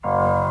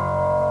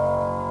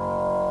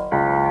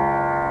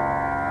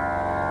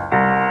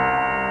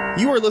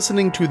You are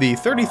listening to the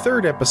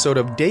 33rd episode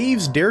of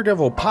Dave's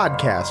Daredevil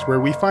podcast, where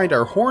we find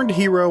our horned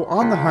hero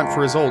on the hunt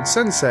for his old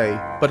sensei,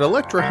 but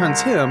Elektra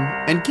hunts him,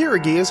 and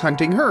Kirigi is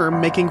hunting her,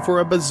 making for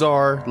a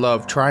bizarre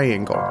love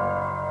triangle.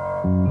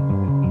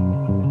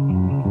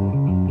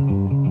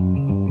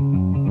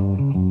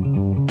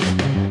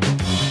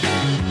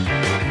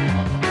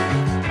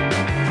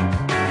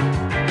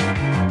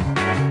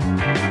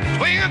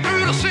 Swinging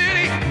through the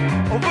city,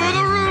 over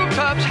the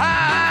rooftops high.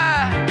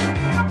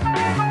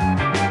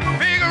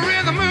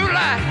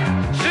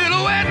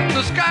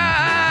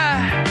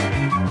 Sky.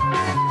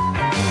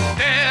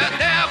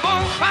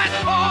 Daredevil fight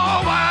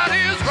for what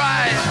is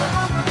right.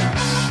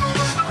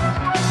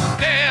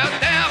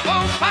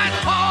 Daredevil fight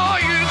for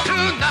you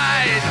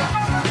tonight.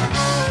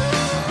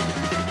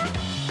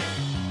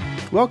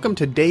 Welcome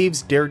to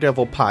Dave's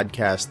Daredevil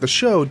podcast, the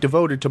show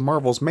devoted to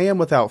Marvel's man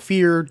without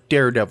fear,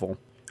 Daredevil.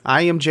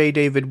 I am J.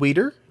 David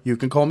Weeder. You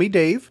can call me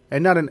Dave,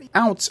 and not an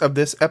ounce of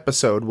this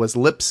episode was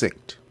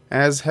lip-synced.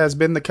 As has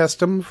been the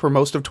custom for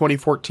most of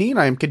 2014,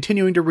 I am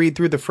continuing to read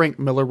through the Frank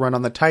Miller run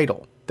on the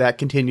title. That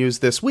continues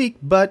this week,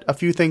 but a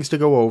few things to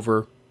go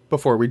over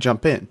before we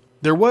jump in.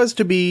 There was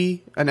to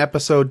be an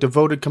episode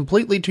devoted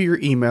completely to your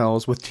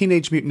emails with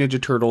Teenage Mutant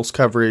Ninja Turtles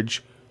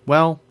coverage.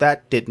 Well,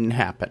 that didn't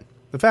happen.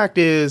 The fact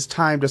is,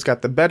 time just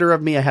got the better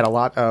of me. I had a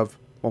lot of,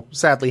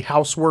 sadly,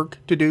 housework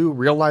to do,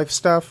 real-life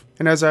stuff.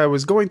 And as I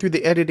was going through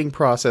the editing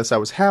process, I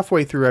was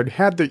halfway through. I'd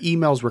had the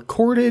emails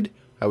recorded.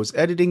 I was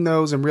editing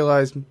those and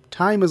realized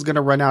time is going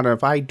to run out, and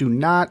if I do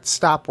not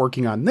stop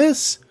working on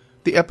this,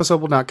 the episode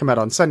will not come out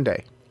on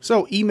Sunday.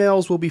 So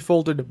emails will be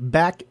folded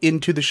back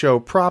into the show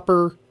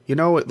proper. You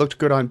know, it looked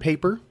good on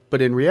paper,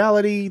 but in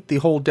reality, the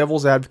whole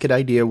devil's advocate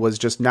idea was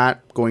just not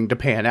going to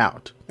pan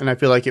out. And I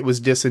feel like it was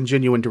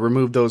disingenuous to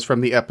remove those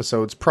from the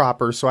episodes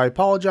proper, so I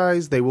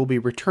apologize. They will be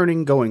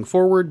returning going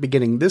forward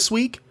beginning this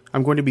week.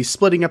 I'm going to be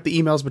splitting up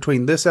the emails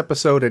between this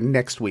episode and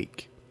next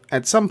week.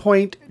 At some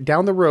point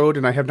down the road,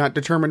 and I have not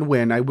determined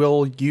when, I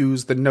will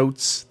use the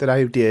notes that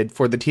I did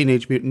for the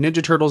Teenage Mutant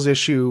Ninja Turtles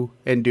issue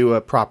and do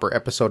a proper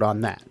episode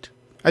on that.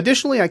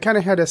 Additionally, I kind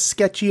of had a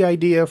sketchy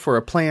idea for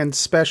a planned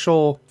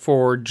special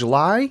for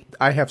July.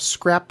 I have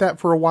scrapped that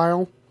for a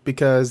while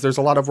because there's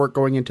a lot of work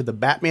going into the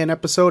Batman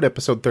episode,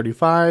 episode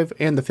 35,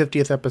 and the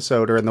 50th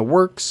episode are in the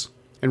works.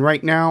 And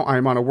right now,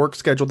 I'm on a work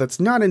schedule that's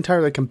not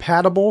entirely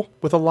compatible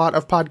with a lot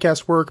of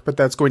podcast work, but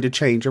that's going to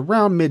change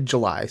around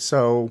mid-July.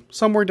 So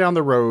somewhere down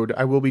the road,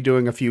 I will be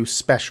doing a few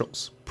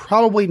specials.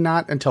 Probably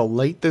not until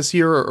late this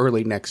year or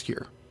early next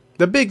year.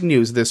 The big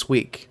news this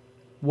week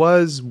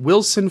was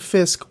Wilson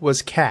Fisk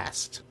was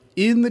cast.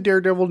 In the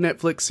Daredevil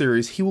Netflix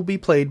series, he will be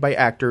played by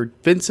actor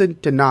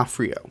Vincent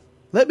D'Onofrio.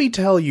 Let me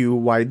tell you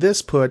why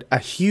this put a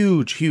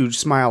huge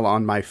smile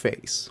on my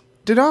face.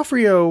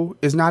 D'Onofrio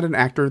is not an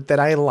actor that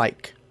I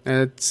like.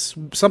 It's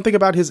something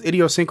about his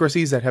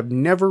idiosyncrasies that have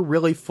never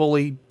really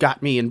fully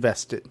got me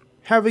invested.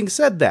 Having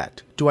said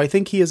that, do I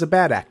think he is a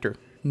bad actor?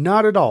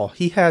 Not at all.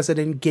 He has an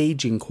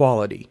engaging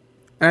quality.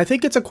 And I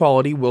think it's a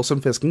quality Wilson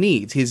Fisk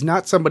needs. He's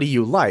not somebody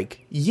you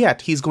like,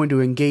 yet he's going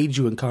to engage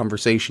you in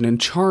conversation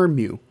and charm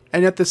you.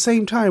 And at the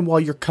same time,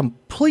 while you're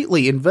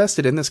completely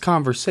invested in this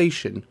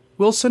conversation,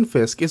 Wilson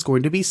Fisk is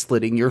going to be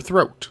slitting your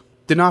throat.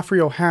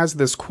 D'Onofrio has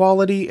this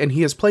quality, and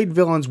he has played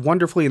villains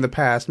wonderfully in the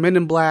past. Men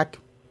in Black,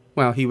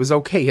 well, he was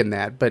okay in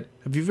that, but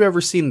if you've ever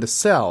seen The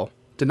Cell,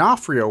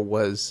 D'Onofrio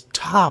was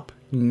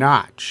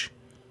top-notch.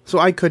 So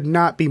I could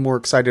not be more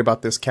excited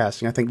about this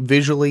casting. I think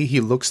visually he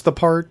looks the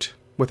part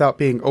without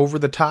being over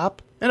the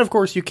top. And of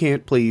course you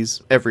can't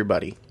please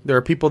everybody. There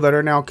are people that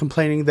are now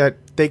complaining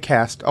that they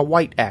cast a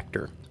white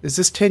actor. Is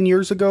this 10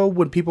 years ago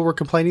when people were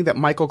complaining that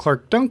Michael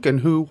Clark Duncan,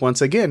 who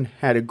once again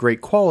had a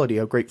great quality,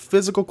 a great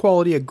physical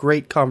quality, a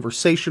great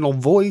conversational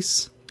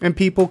voice, and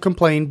people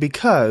complained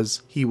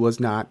because he was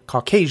not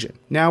Caucasian.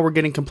 Now we're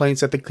getting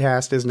complaints that the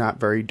cast is not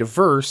very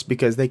diverse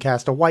because they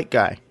cast a white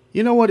guy.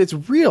 You know what? It's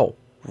real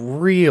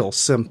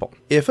simple.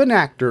 If an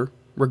actor,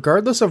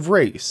 regardless of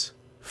race,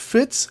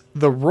 fits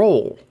the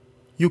role,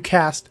 you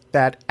cast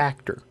that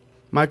actor.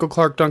 Michael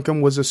Clark Duncan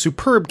was a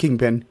superb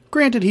Kingpin.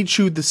 Granted, he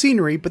chewed the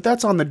scenery, but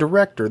that's on the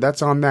director.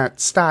 That's on that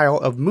style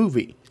of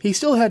movie. He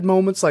still had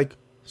moments like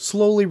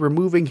slowly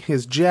removing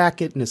his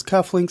jacket and his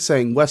cufflinks,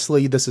 saying,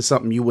 "Wesley, this is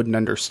something you wouldn't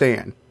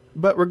understand."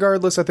 But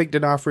regardless, I think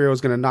D'Onofrio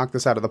is going to knock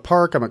this out of the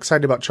park. I'm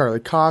excited about Charlie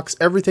Cox.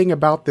 Everything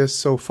about this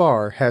so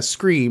far has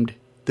screamed,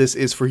 this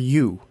is for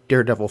you,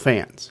 Daredevil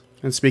fans.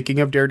 And speaking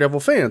of Daredevil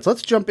fans,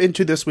 let's jump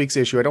into this week's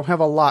issue. I don't have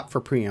a lot for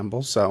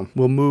preamble, so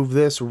we'll move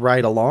this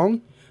right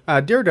along.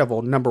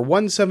 Daredevil number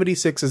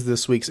 176 is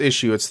this week's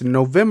issue. It's the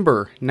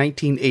November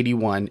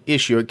 1981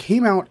 issue. It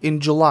came out in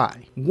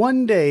July,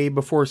 one day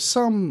before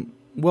some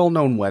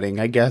well-known wedding.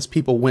 I guess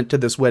people went to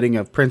this wedding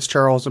of Prince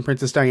Charles and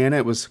Princess Diana.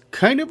 It was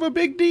kind of a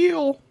big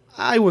deal.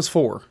 I was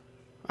 4.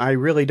 I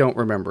really don't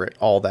remember it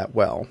all that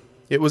well.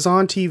 It was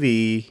on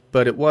TV,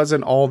 but it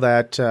wasn't all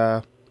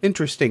that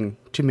interesting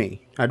to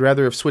me. I'd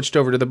rather have switched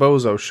over to the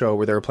Bozo show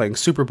where they were playing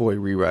Superboy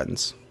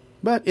reruns.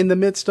 But in the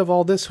midst of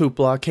all this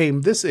hoopla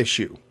came this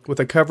issue, with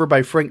a cover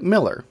by Frank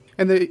Miller.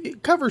 And the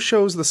cover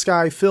shows the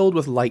sky filled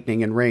with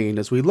lightning and rain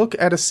as we look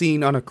at a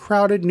scene on a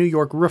crowded New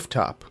York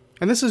rooftop.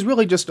 And this is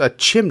really just a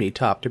chimney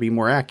top to be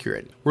more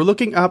accurate. We're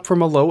looking up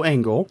from a low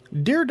angle.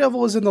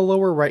 Daredevil is in the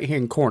lower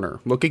right-hand corner,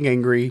 looking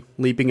angry,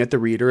 leaping at the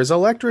reader, as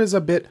Elektra is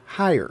a bit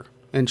higher,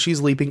 and she's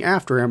leaping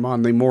after him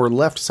on the more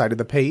left side of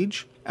the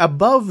page.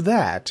 Above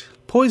that,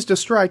 poised to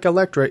strike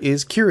Elektra,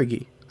 is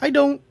Kirigi. I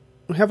don't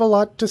have a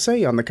lot to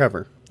say on the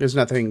cover. There's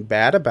nothing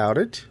bad about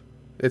it.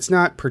 It's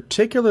not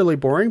particularly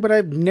boring, but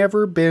I've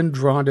never been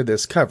drawn to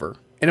this cover.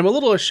 And I'm a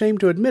little ashamed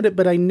to admit it,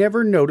 but I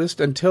never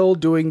noticed until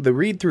doing the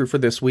read-through for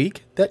this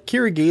week that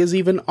Kirigi is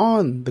even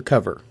on the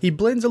cover. He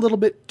blends a little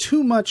bit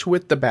too much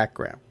with the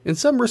background. In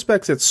some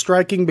respects, it's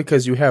striking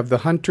because you have the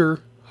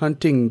hunter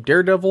hunting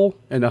Daredevil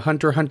and a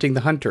hunter hunting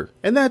the hunter.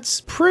 And that's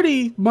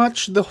pretty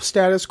much the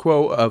status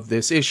quo of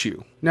this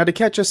issue. Now to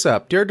catch us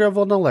up,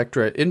 Daredevil and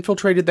Elektra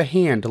infiltrated the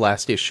Hand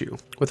last issue,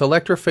 with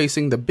Elektra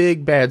facing the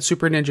big bad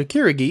Super Ninja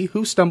Kirigi,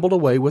 who stumbled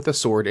away with a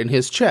sword in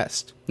his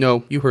chest.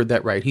 No, you heard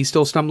that right, he's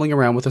still stumbling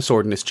around with a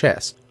sword in his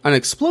chest. An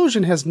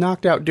explosion has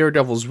knocked out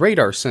Daredevil's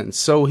radar sense,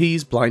 so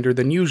he's blinder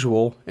than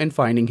usual, and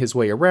finding his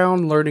way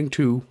around, learning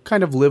to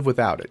kind of live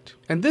without it.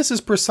 And this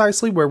is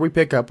precisely where we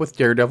pick up with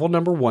Daredevil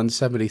number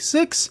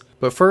 176,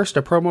 but first,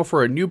 a promo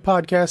for a new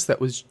podcast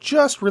that was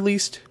just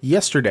released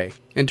yesterday,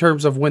 in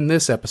terms of when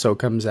this episode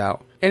comes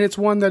out. And it's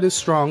one that is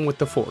strong with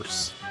the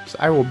Force. So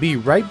I will be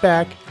right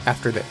back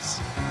after this.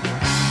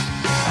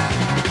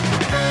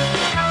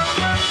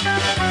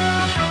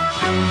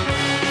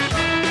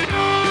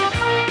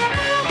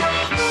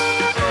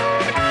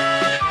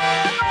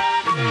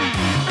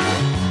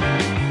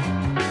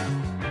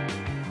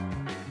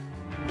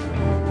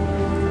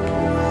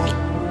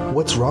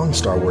 What's wrong,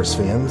 Star Wars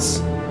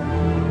fans?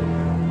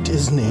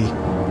 Disney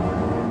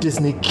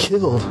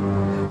killed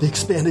the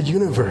expanded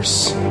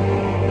universe.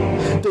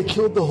 They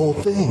killed the whole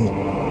thing.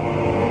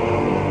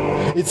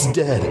 It's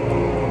dead.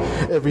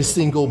 Every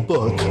single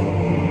book.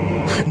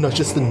 Not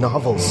just the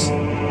novels,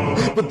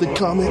 but the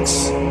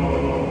comics.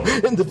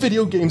 And the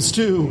video games,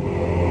 too.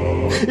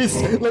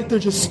 It's like they're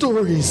just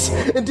stories,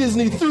 and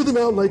Disney threw them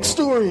out like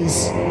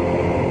stories.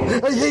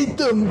 I hate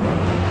them.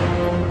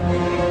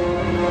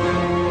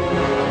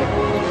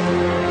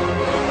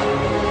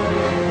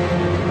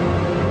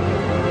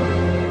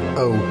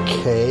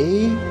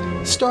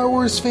 Okay, Star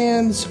Wars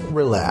fans,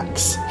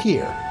 relax.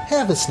 Here,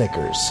 have a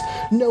Snickers.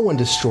 No one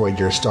destroyed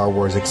your Star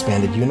Wars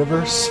expanded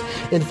universe.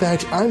 In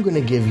fact, I'm going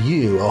to give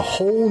you a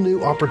whole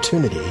new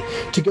opportunity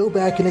to go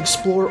back and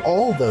explore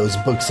all those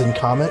books and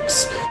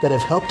comics that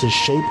have helped to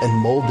shape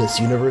and mold this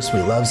universe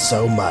we love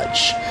so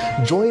much.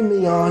 Join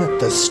me on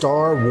the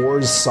Star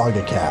Wars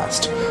Saga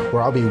Cast,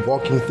 where I'll be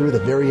walking through the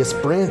various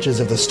branches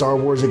of the Star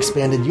Wars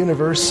expanded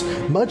universe,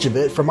 much of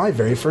it for my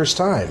very first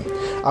time.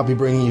 I'll be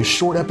bringing you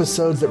short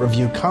episodes that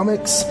review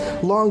comics,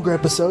 longer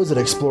episodes that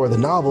explore the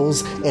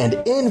novels, and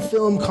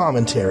in-film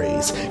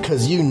commentaries,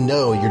 because you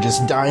know you're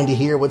just dying to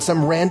hear what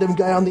some random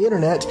guy on the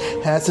internet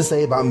has to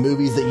say about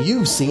movies that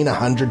you've seen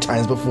 100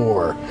 times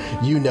before.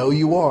 You know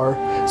you are.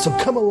 So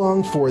come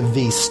along for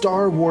the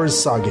Star Wars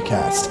Saga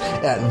Cast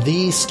at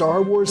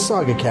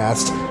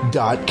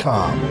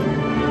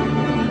thestarwarssagacast.com.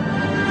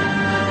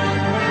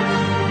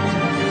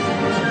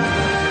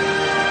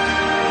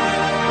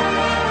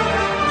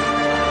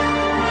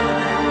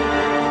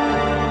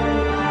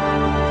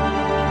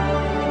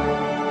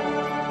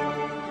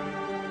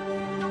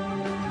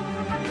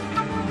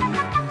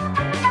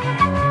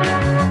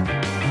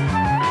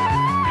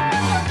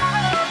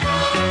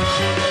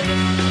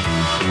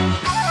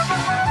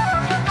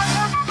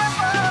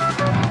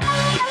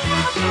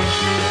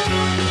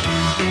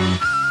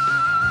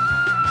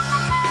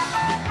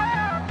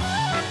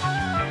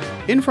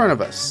 In front of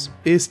us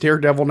is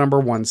Daredevil number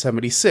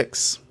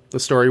 176. The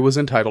story was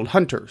entitled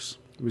Hunters.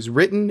 It was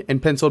written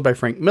and penciled by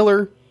Frank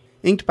Miller,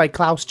 inked by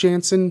Klaus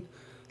Janson,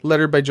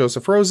 lettered by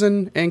Joseph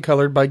Rosen, and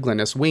colored by Glenn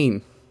S.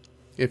 Wein.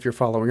 If you're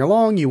following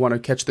along, you want to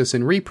catch this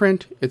in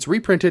reprint. It's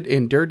reprinted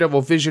in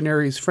Daredevil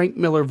Visionaries Frank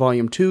Miller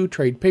Volume 2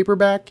 trade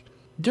paperback,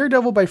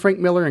 Daredevil by Frank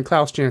Miller and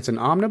Klaus Janson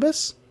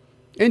Omnibus,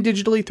 and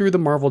digitally through the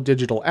Marvel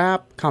Digital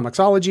app,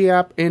 Comixology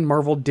app, and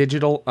Marvel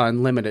Digital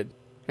Unlimited.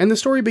 And the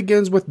story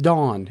begins with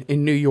dawn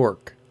in New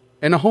York,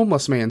 and a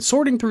homeless man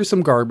sorting through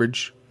some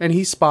garbage, and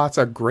he spots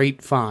a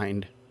great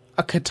find,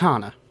 a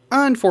katana.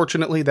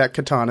 Unfortunately, that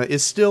katana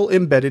is still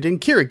embedded in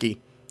Kirigi,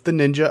 the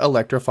ninja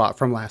Elektra fought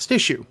from last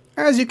issue.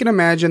 As you can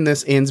imagine,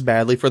 this ends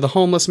badly for the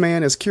homeless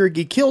man as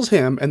Kirigi kills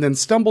him and then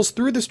stumbles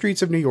through the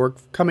streets of New York,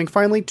 coming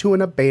finally to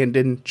an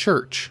abandoned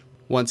church.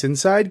 Once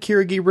inside,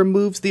 Kirigi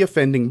removes the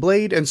offending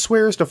blade and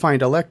swears to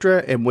find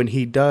Elektra, and when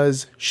he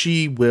does,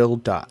 she will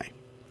die.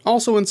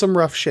 Also in some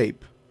rough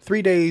shape,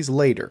 3 days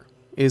later,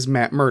 is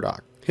Matt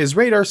Murdock. His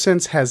radar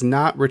sense has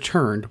not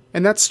returned,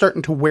 and that's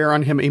starting to wear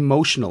on him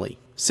emotionally.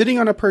 Sitting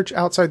on a perch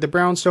outside the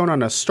brownstone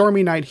on a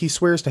stormy night, he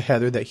swears to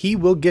Heather that he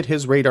will get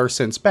his radar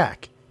sense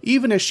back,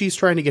 even as she's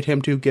trying to get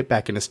him to get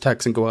back in his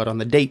tux and go out on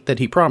the date that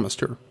he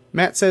promised her.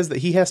 Matt says that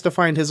he has to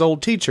find his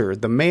old teacher,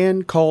 the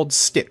man called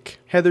Stick.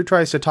 Heather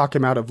tries to talk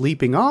him out of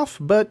leaping off,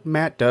 but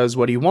Matt does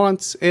what he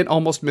wants and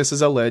almost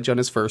misses a ledge on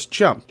his first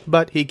jump,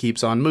 but he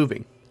keeps on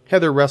moving.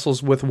 Heather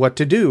wrestles with what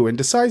to do and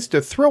decides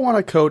to throw on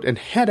a coat and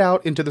head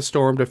out into the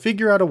storm to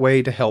figure out a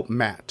way to help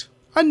Matt.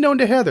 Unknown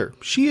to Heather,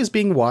 she is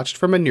being watched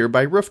from a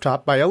nearby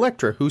rooftop by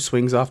Elektra, who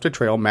swings off to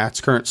trail Matt's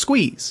current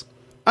squeeze.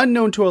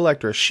 Unknown to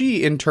Elektra,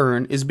 she, in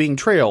turn, is being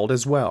trailed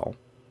as well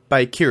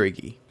by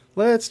Kirigi.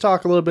 Let's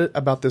talk a little bit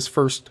about this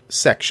first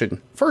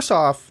section. First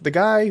off, the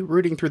guy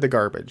rooting through the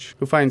garbage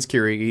who finds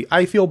Kirigi.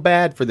 I feel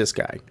bad for this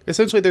guy.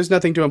 Essentially, there's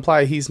nothing to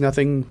imply he's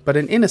nothing but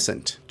an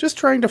innocent. Just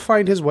trying to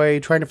find his way,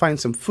 trying to find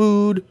some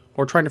food,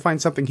 or trying to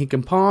find something he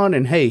can pawn,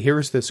 and hey,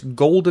 here's this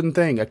golden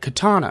thing, a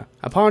katana.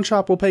 A pawn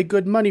shop will pay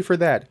good money for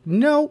that.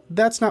 No,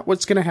 that's not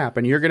what's going to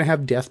happen. You're going to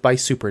have death by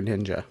super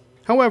ninja.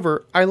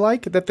 However, I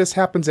like that this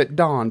happens at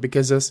dawn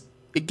because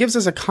it gives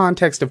us a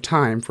context of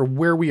time for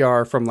where we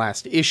are from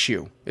last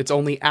issue. It's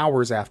only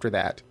hours after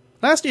that.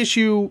 Last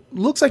issue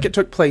looks like it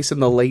took place in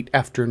the late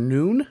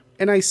afternoon,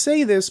 and I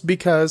say this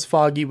because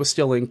Foggy was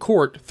still in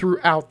court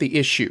throughout the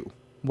issue,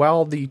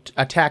 while the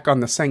attack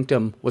on the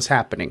sanctum was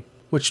happening.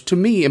 Which to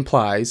me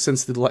implies,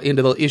 since the end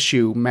of the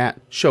issue, Matt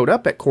showed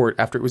up at court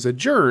after it was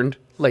adjourned,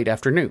 late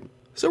afternoon.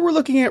 So we're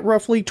looking at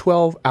roughly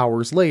 12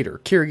 hours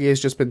later. Kirigi has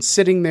just been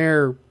sitting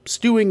there,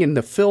 stewing in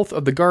the filth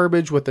of the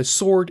garbage with a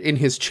sword in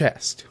his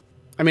chest.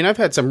 I mean, I've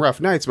had some rough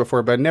nights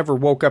before, but I never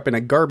woke up in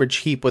a garbage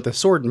heap with a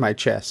sword in my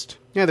chest.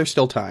 Yeah, there's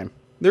still time.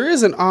 There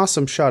is an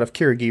awesome shot of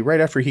Kirigi right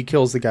after he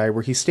kills the guy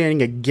where he's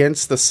standing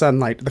against the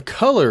sunlight. The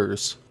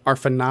colors are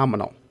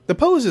phenomenal. The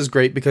pose is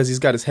great because he's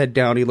got his head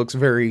down, he looks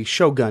very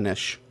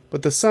Shogun-ish.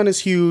 But the sun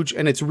is huge,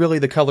 and it's really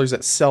the colors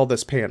that sell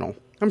this panel.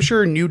 I'm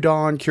sure New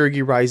Dawn,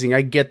 Kirigi Rising,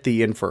 I get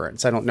the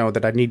inference. I don't know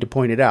that I need to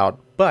point it out,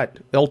 but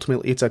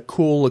ultimately it's a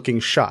cool looking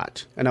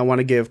shot, and I want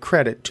to give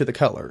credit to the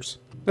colors.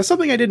 Now,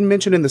 something I didn't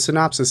mention in the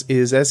synopsis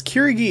is, as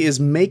Kirigi is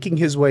making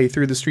his way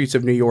through the streets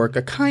of New York,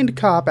 a kind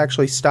cop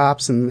actually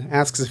stops and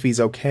asks if he's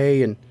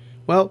okay, and,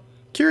 well,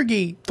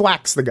 Kirigi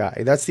thwacks the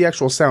guy. That's the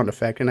actual sound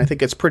effect, and I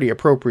think it's pretty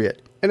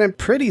appropriate. And I'm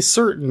pretty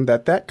certain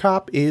that that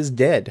cop is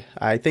dead.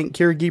 I think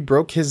Kirigi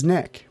broke his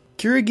neck.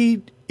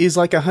 Kirigi is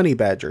like a honey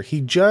badger.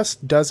 He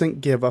just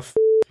doesn't give a f***.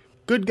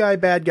 Good guy,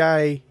 bad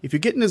guy, if you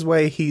get in his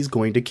way, he's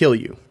going to kill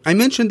you. I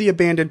mentioned the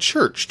abandoned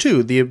church,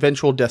 too, the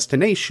eventual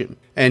destination,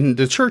 and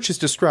the church is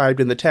described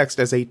in the text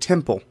as a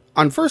temple.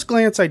 On first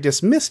glance, I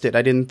dismissed it,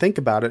 I didn't think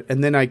about it,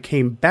 and then I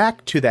came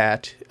back to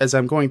that as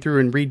I'm going through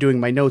and redoing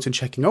my notes and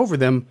checking over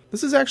them.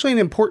 This is actually an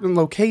important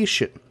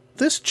location.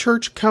 This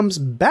church comes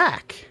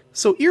back.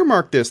 So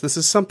earmark this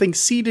is something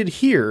seated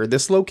here,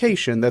 this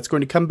location, that's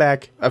going to come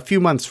back a few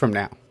months from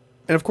now.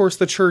 And of course,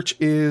 the church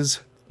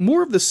is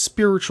more of the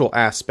spiritual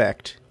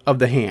aspect of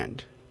the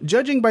hand.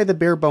 Judging by the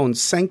bare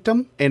bones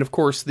sanctum, and of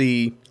course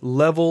the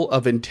level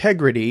of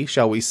integrity,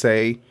 shall we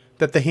say,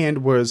 that the hand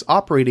was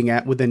operating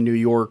at within New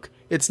York,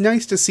 it's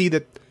nice to see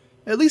that,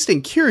 at least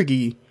in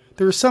Kirigi,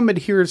 there is some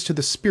adherence to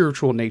the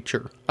spiritual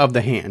nature of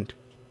the hand.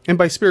 And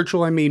by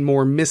spiritual, I mean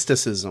more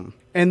mysticism.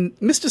 And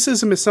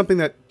mysticism is something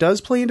that does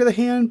play into the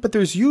hand, but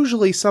there's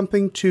usually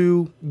something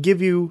to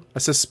give you a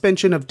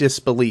suspension of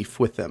disbelief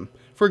with them.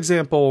 For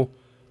example,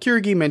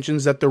 Kirigi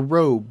mentions that the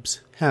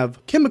robes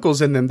have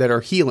chemicals in them that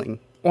are healing,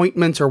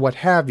 ointments or what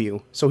have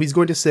you, so he's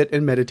going to sit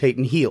and meditate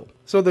and heal.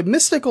 So the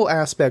mystical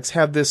aspects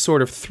have this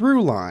sort of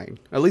through line,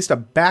 at least a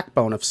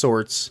backbone of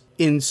sorts,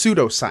 in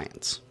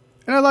pseudoscience.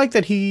 And I like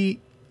that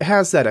he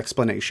has that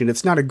explanation.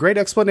 It's not a great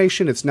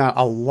explanation, it's not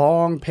a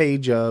long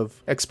page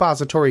of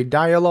expository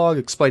dialogue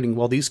explaining,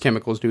 well, these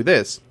chemicals do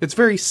this. It's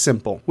very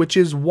simple, which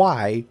is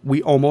why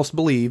we almost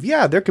believe,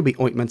 yeah, there could be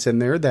ointments in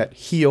there that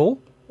heal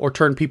or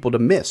turn people to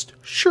mist.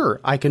 Sure,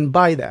 I can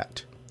buy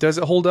that. Does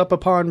it hold up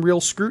upon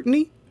real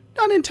scrutiny?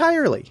 Not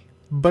entirely,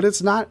 but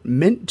it's not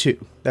meant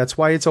to. That's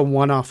why it's a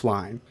one-off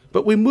line.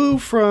 But we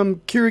move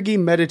from Kirigi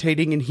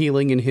meditating and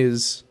healing in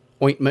his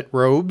ointment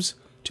robes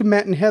to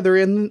Matt and Heather,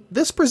 and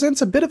this presents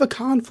a bit of a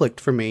conflict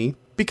for me,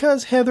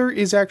 because Heather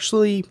is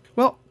actually,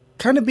 well,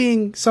 kind of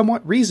being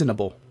somewhat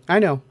reasonable. I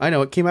know,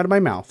 it came out of my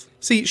mouth.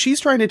 See, she's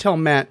trying to tell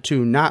Matt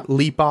to not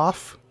leap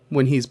off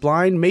when he's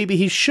blind. Maybe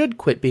he should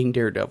quit being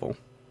Daredevil.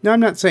 Now, I'm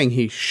not saying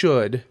he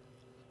should,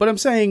 but I'm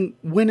saying,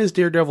 when is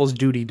Daredevil's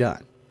duty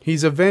done?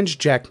 He's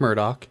avenged Jack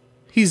Murdock.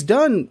 He's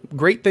done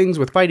great things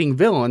with fighting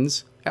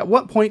villains. At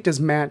what point does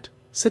Matt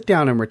sit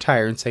down and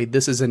retire and say,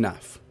 this is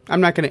enough?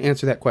 I'm not going to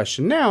answer that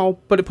question now,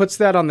 but it puts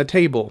that on the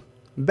table.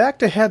 Back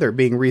to Heather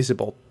being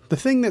reasonable. The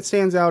thing that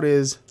stands out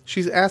is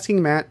she's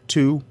asking Matt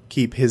to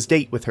keep his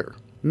date with her.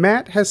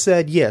 Matt has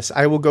said, yes,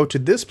 I will go to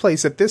this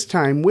place at this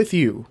time with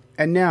you.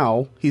 And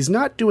now, he's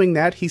not doing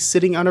that, he's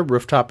sitting on a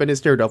rooftop in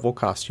his Daredevil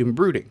costume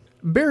brooding.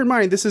 Bear in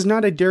mind, this is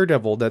not a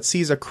Daredevil that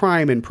sees a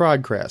crime in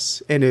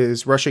progress and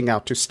is rushing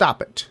out to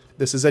stop it.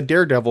 This is a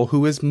Daredevil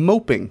who is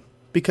moping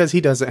because he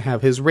doesn't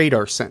have his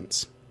radar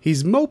sense.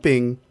 He's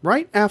moping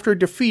right after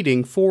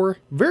defeating 4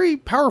 very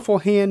powerful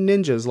hand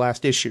ninjas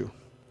last issue,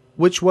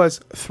 which was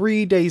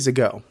 3 days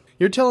ago.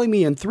 You're telling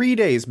me in 3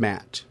 days,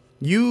 Matt,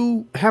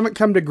 you haven't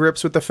come to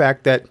grips with the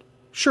fact that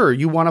Sure,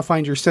 you want to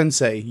find your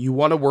sensei. You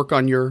want to work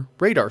on your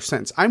radar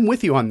sense. I'm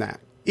with you on that.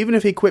 Even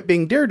if he quit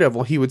being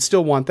Daredevil, he would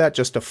still want that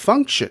just to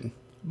function.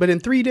 But in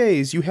 3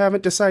 days, you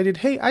haven't decided,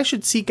 hey, I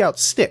should seek out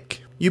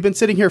Stick. You've been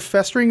sitting here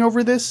festering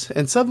over this,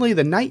 and suddenly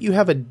the night you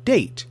have a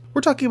date,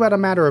 we're talking about a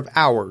matter of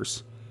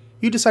hours,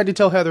 you decide to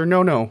tell Heather,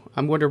 no,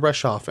 I'm going to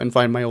rush off and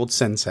find my old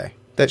sensei.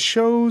 That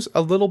shows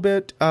a little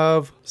bit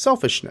of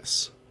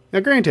selfishness. Now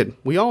granted,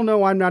 we all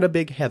know I'm not a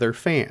big Heather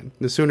fan.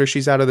 The sooner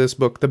she's out of this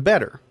book, the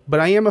better. But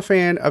I am a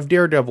fan of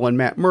Daredevil and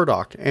Matt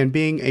Murdock, and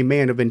being a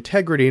man of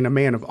integrity and a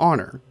man of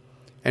honor.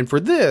 And for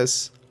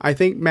this, I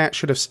think Matt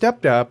should have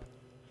stepped up,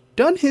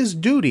 done his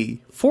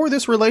duty for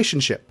this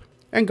relationship,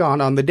 and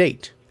gone on the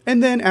date.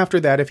 And then after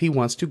that, if he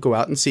wants to go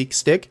out and seek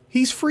Stick,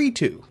 he's free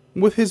to.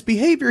 With his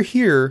behavior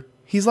here,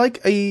 he's like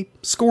a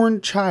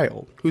scorned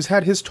child who's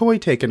had his toy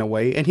taken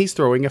away and he's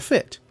throwing a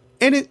fit.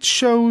 And it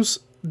shows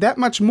that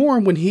much more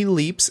when he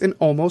leaps and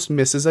almost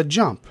misses a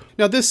jump.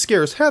 Now this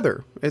scares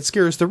Heather. It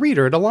scares the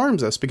reader. It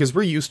alarms us because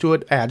we're used to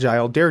an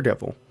agile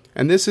Daredevil.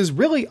 And this is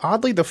really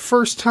oddly the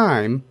first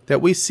time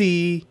that we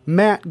see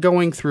Matt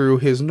going through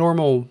his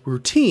normal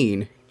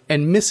routine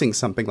and missing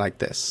something like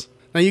this.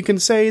 Now you can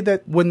say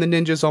that when the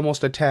ninjas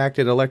almost attacked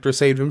and Elektra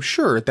saved him,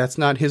 sure, that's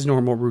not his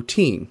normal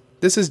routine.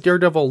 This is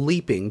Daredevil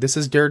leaping. This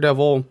is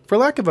Daredevil, for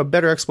lack of a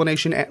better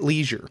explanation, at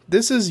leisure.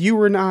 This is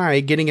you and I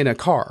getting in a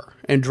car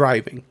and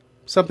driving.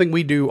 Something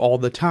we do all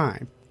the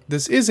time.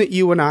 This isn't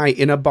you and I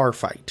in a bar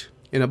fight.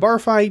 In a bar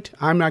fight,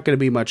 I'm not going to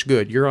be much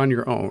good. You're on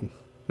your own.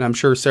 And I'm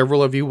sure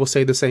several of you will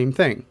say the same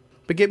thing.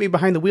 But get me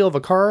behind the wheel of a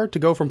car to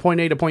go from point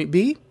A to point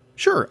B?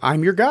 Sure,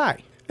 I'm your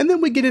guy. And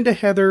then we get into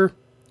Heather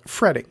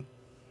fretting,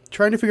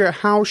 trying to figure out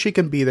how she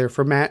can be there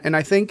for Matt, and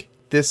I think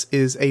this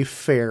is a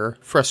fair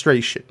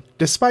frustration.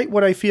 Despite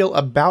what I feel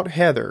about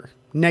Heather,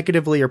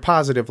 negatively or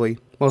positively,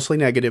 mostly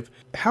negative,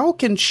 how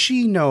can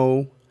she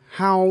know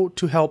how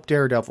to help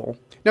Daredevil?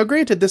 Now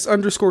granted, this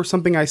underscores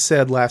something I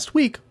said last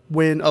week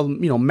when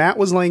Matt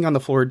was laying on the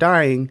floor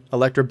dying,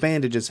 Elektra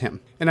bandages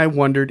him. And I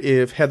wondered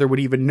if Heather would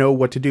even know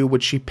what to do.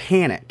 Would she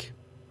panic?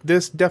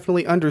 This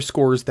definitely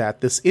underscores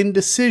that. This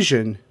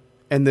indecision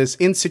and this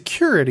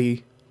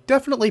insecurity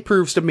definitely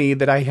proves to me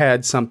that I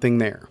had something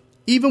there.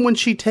 Even when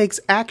she takes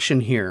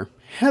action here,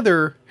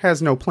 Heather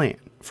has no plan.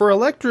 For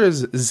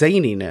Elektra's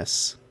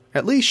zaniness,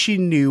 at least she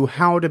knew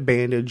how to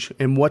bandage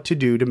and what to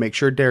do to make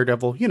sure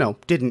Daredevil,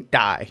 didn't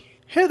die.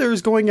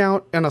 Heather's going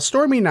out on a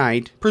stormy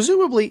night,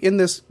 presumably in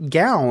this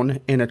gown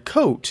and a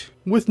coat,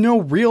 with no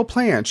real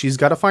plan. She's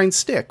got to find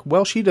Stick.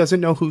 Well, she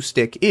doesn't know who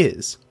Stick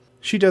is.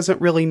 She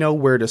doesn't really know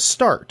where to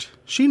start.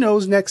 She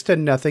knows next to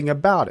nothing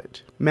about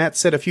it. Matt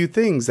said a few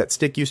things that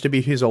Stick used to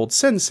be his old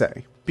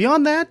sensei.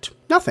 Beyond that,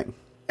 nothing.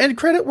 And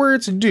credit where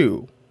it's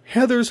due,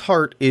 Heather's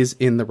heart is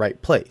in the right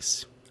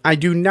place. I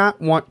do not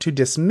want to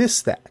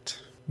dismiss that.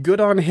 Good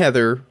on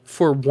Heather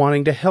for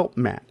wanting to help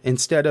Matt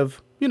instead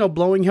of,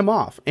 blowing him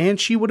off. And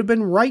she would have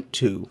been right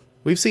to.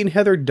 We've seen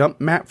Heather dump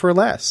Matt for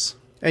less.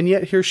 And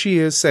yet here she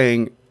is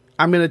saying,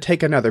 I'm going to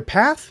take another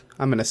path.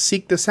 I'm going to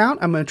seek this out.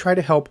 I'm going to try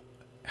to help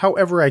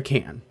however I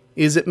can.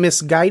 Is it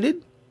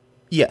misguided?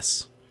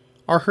 Yes.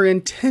 Are her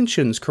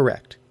intentions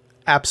correct?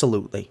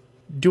 Absolutely.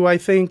 Do I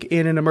think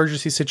in an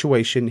emergency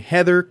situation,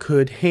 Heather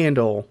could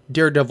handle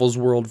Daredevil's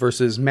world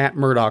versus Matt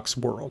Murdock's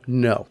world?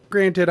 No.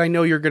 Granted, I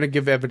know you're going to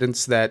give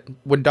evidence that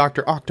when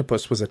Dr.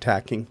 Octopus was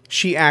attacking,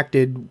 she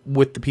acted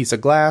with the piece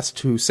of glass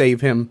to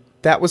save him.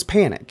 That was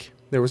panic.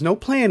 There was no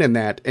plan in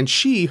that, and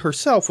she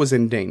herself was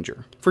in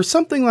danger. For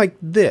something like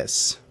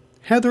this,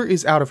 Heather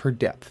is out of her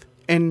depth,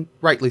 and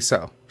rightly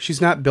so. She's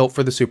not built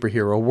for the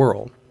superhero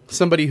world.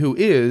 Somebody who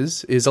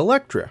is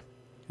Elektra.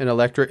 And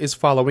Elektra is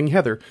following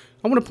Heather.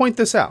 I want to point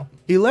this out.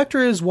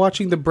 Elektra is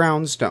watching the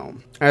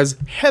brownstone as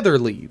Heather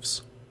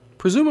leaves,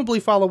 presumably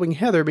following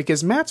Heather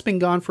because Matt's been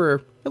gone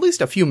for at least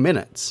a few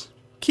minutes.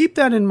 Keep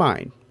that in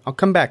mind. I'll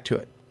come back to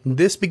it.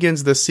 This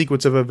begins the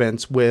sequence of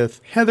events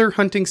with Heather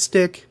hunting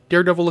Stick,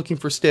 Daredevil looking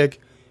for Stick,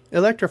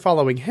 Elektra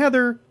following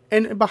Heather,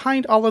 and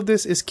behind all of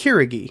this is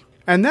Kirigi.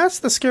 And that's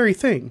the scary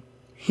thing.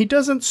 He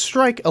doesn't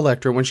strike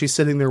Elektra when she's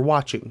sitting there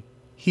watching.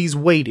 He's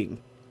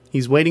waiting.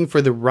 He's waiting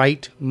for the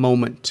right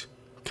moment.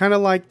 Kind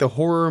of like the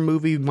horror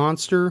movie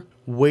monster,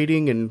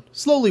 waiting and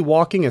slowly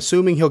walking,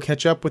 assuming he'll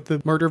catch up with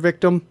the murder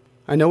victim.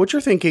 I know what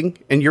you're thinking,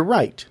 and you're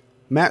right.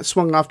 Matt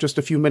swung off just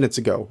a few minutes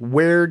ago.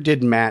 Where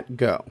did Matt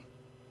go?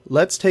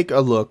 Let's take a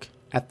look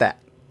at that.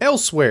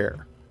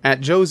 Elsewhere, at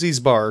Josie's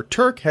bar,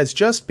 Turk has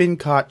just been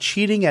caught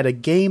cheating at a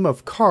game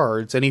of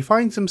cards, and he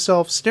finds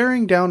himself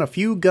staring down a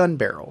few gun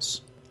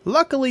barrels.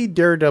 Luckily,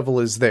 Daredevil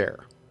is there.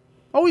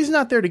 Oh, he's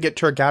not there to get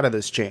Turk out of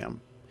this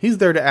jam. He's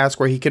there to ask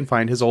where he can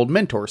find his old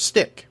mentor,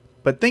 Stick.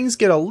 But things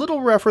get a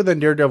little rougher than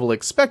Daredevil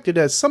expected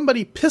as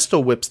somebody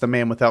pistol whips the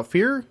man without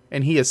fear,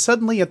 and he is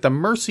suddenly at the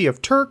mercy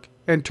of Turk,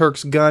 and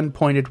Turk's gun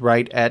pointed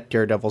right at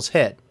Daredevil's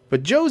head.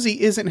 But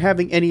Josie isn't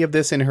having any of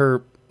this in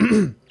her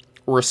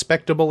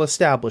respectable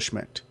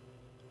establishment.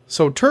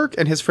 So Turk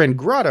and his friend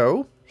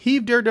Grotto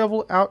heave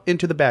Daredevil out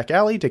into the back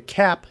alley to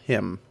cap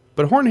him.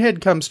 But Hornhead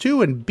comes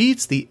to and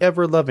beats the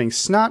ever-loving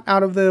snot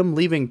out of them,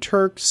 leaving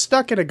Turk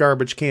stuck in a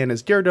garbage can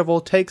as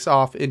Daredevil takes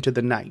off into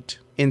the night.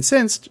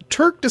 Incensed,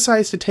 Turk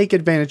decides to take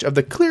advantage of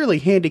the clearly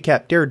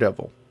handicapped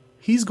Daredevil.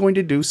 He's going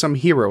to do some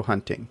hero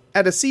hunting.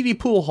 At a seedy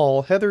pool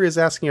hall, Heather is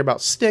asking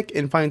about Stick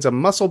and finds a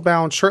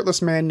muscle-bound,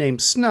 shirtless man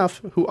named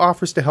Snuff who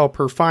offers to help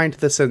her find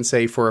the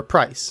sensei for a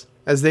price.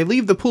 As they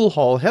leave the pool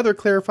hall, Heather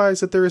clarifies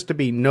that there is to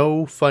be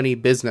no funny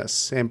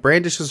business, and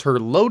brandishes her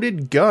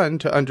loaded gun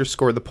to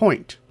underscore the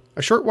point.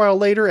 A short while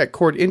later, at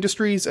Cord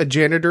Industries, a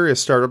janitor is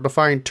startled to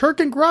find Turk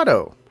and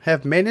Grotto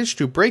have managed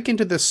to break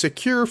into the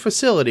secure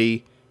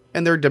facility,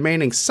 and they're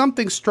demanding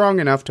something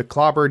strong enough to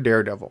clobber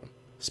Daredevil.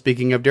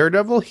 Speaking of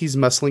Daredevil, he's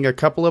muscling a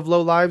couple of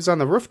lowlives on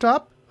the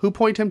rooftop, who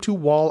point him to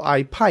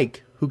Wall-Eye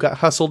Pike, who got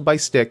hustled by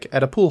Stick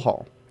at a pool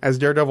hall. As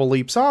Daredevil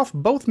leaps off,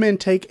 both men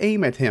take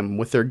aim at him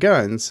with their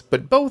guns,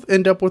 but both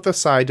end up with a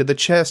side to the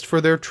chest for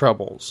their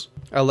troubles.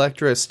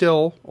 Elektra is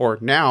still, or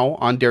now,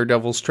 on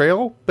Daredevil's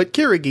trail, but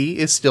Kirigi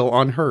is still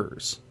on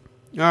hers.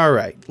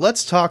 Alright,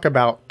 let's talk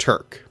about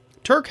Turk.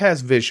 Turk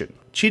has vision.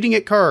 Cheating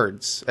at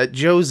cards, at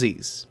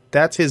Josie's.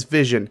 That's his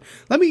vision.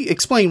 Let me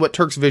explain what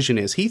Turk's vision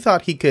is. He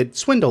thought he could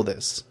swindle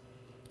this,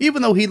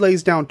 even though he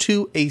lays down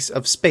 2 ace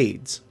of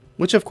spades,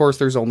 which of course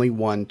there's only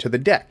 1 to the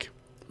deck.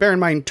 Bear in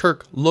mind,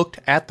 Turk looked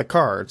at the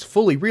cards,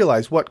 fully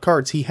realized what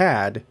cards he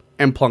had,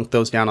 and plunked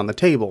those down on the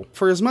table.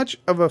 For as much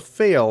of a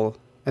fail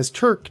as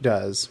Turk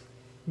does,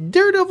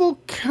 Daredevil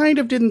kind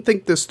of didn't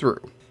think this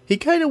through. He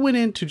kind of went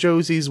into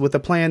Josie's with a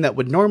plan that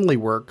would normally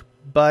work,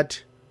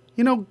 but,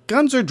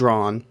 guns are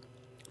drawn,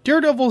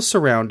 Daredevil's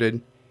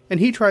surrounded, and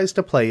he tries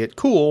to play it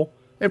cool,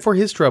 and for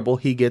his trouble,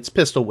 he gets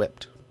pistol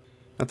whipped.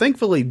 Now,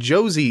 thankfully,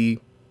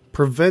 Josie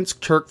prevents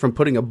Turk from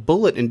putting a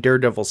bullet in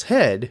Daredevil's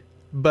head,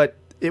 but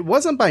it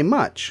wasn't by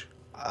much.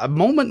 A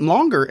moment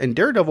longer and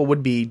Daredevil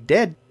would be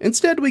dead.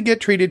 Instead, we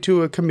get treated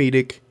to a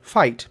comedic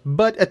fight,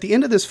 but at the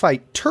end of this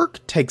fight,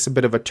 Turk takes a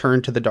bit of a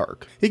turn to the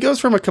dark. He goes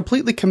from a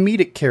completely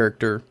comedic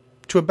character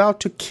to about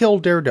to kill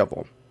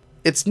Daredevil.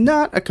 It's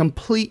not a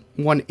complete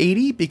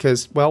 180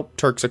 because, well,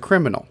 Turk's a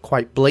criminal,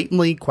 quite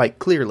blatantly, quite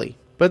clearly.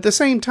 But at the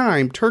same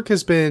time, Turk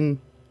has been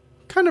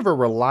kind of a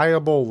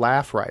reliable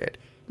laugh riot.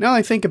 Now that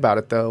I think about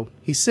it though,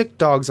 he's sick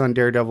dogs on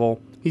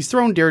Daredevil, he's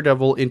thrown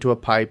Daredevil into a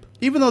pipe.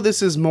 Even though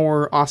this is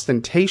more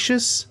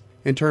ostentatious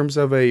in terms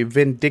of a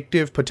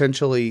vindictive,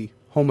 potentially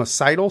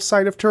homicidal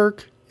side of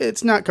Turk,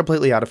 it's not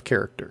completely out of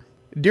character.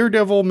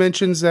 Daredevil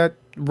mentions that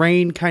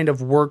rain kind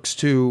of works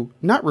to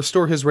not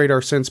restore his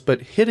radar sense,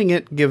 but hitting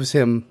it gives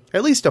him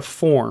at least a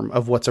form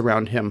of what's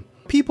around him.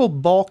 People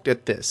balked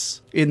at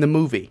this in the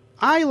movie.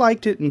 I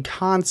liked it in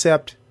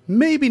concept,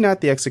 maybe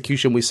not the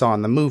execution we saw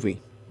in the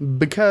movie,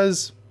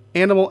 because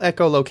animal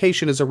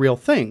echolocation is a real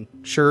thing.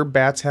 Sure,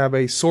 bats have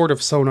a sort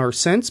of sonar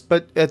sense,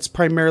 but it's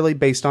primarily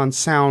based on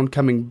sound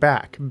coming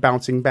back,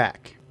 bouncing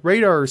back.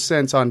 Radar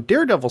sense on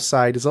Daredevil's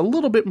side is a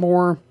little bit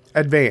more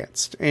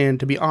advanced, and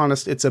to be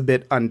honest, it's a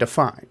bit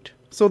undefined.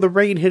 So the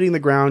rain hitting the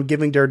ground,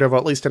 giving Daredevil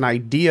at least an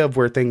idea of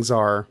where things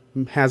are,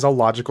 has a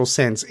logical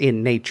sense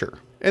in nature.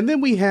 And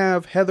then we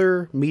have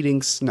Heather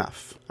meeting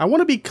Snuff. I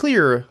want to be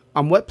clear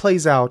on what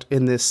plays out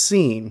in this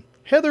scene.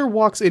 Heather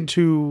walks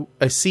into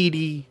a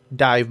seedy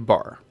dive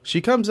bar. She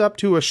comes up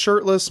to a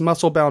shirtless,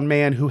 muscle-bound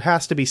man who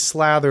has to be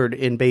slathered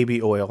in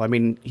baby oil. I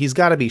mean, he's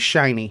got to be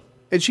shiny.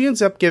 And she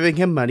ends up giving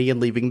him money and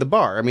leaving the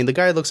bar. I mean, the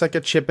guy looks like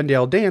a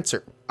Chippendale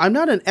dancer. I'm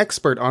not an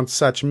expert on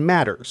such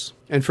matters,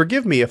 and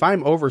forgive me if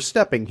I'm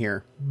overstepping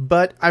here,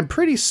 but I'm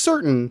pretty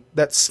certain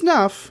that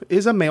Snuff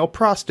is a male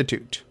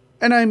prostitute.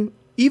 And I'm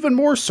even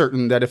more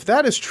certain that if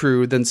that is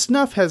true, then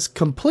Snuff has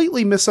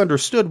completely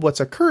misunderstood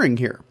what's occurring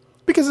here.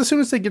 Because as soon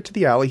as they get to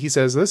the alley, he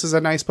says, "This is a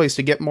nice place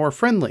to get more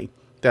friendly."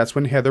 That's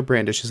when Heather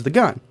brandishes the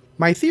gun.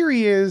 My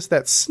theory is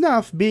that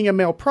Snuff, being a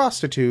male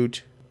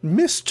prostitute,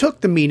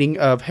 mistook the meaning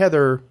of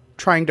Heather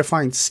trying to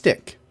find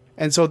Stick.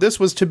 And so this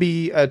was to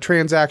be a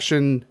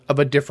transaction of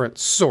a different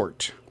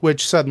sort,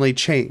 which suddenly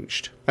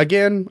changed.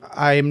 Again,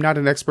 I'm not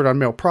an expert on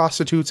male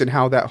prostitutes and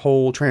how that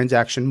whole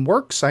transaction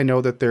works. I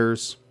know that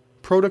there's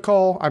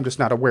protocol, I'm just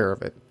not aware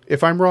of it.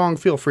 If I'm wrong,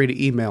 feel free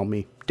to email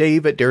me,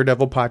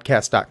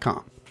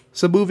 dave@daredevilpodcast.com.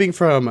 So moving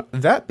from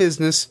that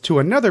business to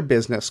another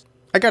business,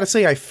 I gotta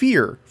say I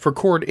fear for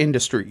Cord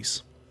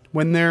Industries.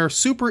 When their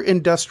super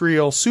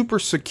industrial, super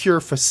secure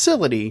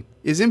facility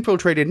is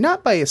infiltrated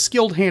not by a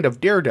skilled hand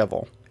of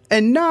Daredevil,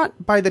 and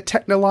not by the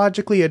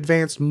technologically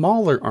advanced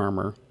Mauler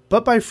armor,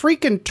 but by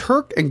freaking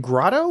Turk and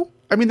Grotto?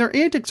 I mean, their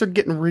antics are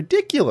getting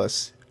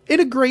ridiculous, in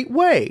a great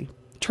way.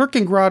 Turk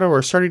and Grotto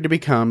are starting to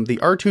become the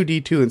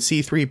R2-D2 and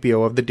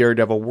C-3PO of the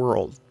Daredevil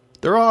world.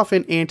 They're off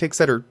in antics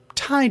that are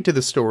tied to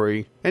the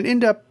story, and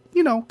end up,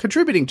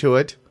 contributing to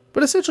it,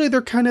 but essentially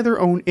they're kind of their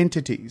own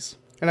entities.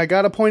 And I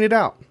gotta point it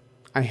out.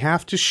 I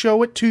have to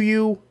show it to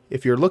you,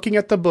 if you're looking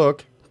at the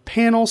book,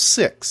 panel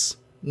 6,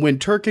 when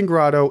Turk and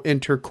Grotto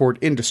enter Cord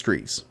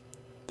Industries.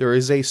 There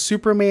is a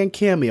Superman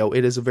cameo.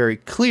 It is a very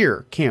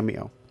clear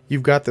cameo.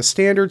 You've got the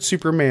standard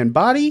Superman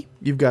body,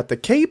 you've got the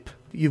cape,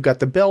 you've got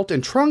the belt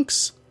and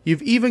trunks,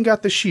 you've even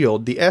got the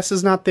shield. The S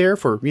is not there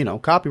for,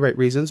 copyright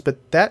reasons, but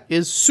that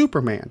is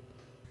Superman.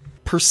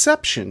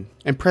 perception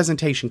and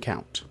presentation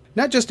count.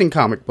 Not just in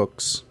comic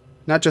books,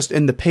 not just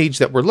in the page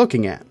that we're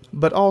looking at,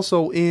 but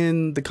also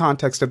in the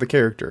context of the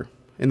character,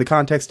 in the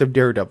context of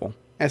Daredevil.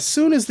 As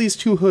soon as these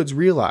two hoods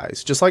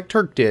realize, just like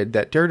Turk did,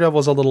 that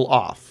Daredevil's a little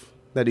off,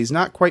 that he's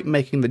not quite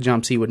making the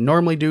jumps he would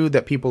normally do,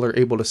 that people are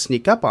able to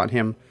sneak up on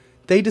him,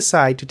 they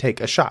decide to take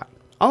a shot.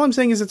 All I'm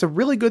saying is it's a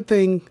really good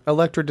thing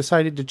Elektra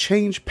decided to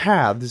change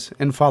paths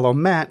and follow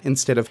Matt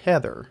instead of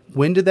Heather.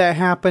 When did that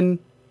happen?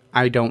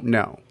 I don't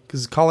know.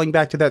 Because calling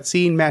back to that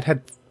scene, Matt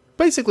had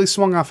basically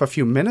swung off a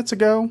few minutes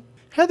ago.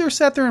 Heather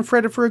sat there and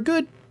fretted for a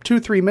good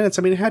 2-3 minutes.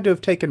 I mean, it had to have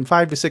taken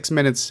 5 to 6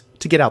 minutes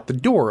to get out the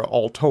door,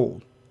 all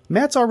told.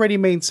 Matt's already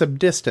made some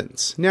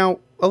distance. Now,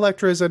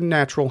 Elektra is a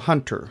natural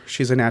hunter.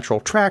 She's a natural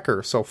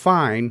tracker, so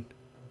fine.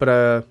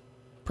 But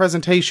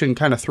presentation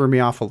kind of threw me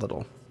off a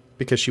little.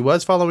 Because she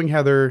was following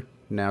Heather,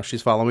 now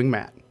she's following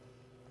Matt.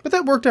 But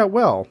that worked out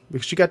well,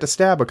 because she got to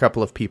stab a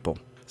couple of people.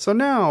 So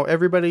now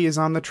everybody is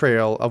on the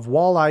trail of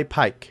Walleye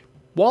Pike.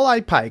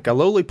 Walleye Pike, a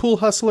lowly pool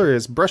hustler,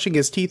 is brushing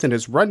his teeth in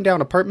his rundown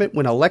apartment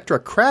when Elektra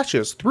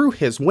crashes through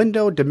his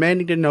window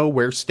demanding to know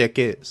where Stick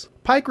is.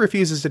 Pike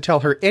refuses to tell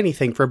her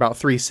anything for about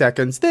 3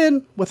 seconds,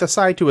 then, with a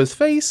sigh to his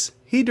face,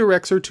 he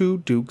directs her to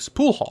Duke's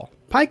pool hall.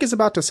 Pike is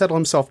about to settle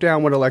himself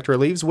down when Elektra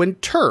leaves when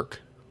Turk,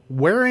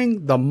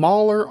 wearing the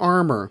Mauler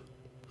armor,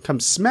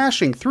 comes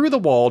smashing through the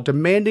wall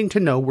demanding to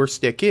know where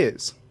Stick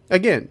is.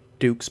 Again,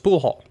 Duke's pool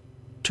hall.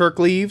 Turk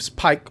leaves,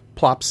 Pike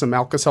plops some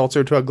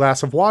Alka-Seltzer into a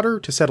glass of water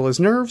to settle his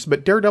nerves,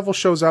 but Daredevil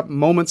shows up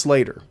moments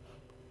later.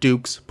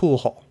 Duke's pool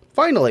hall.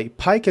 Finally,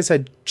 Pike has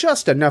had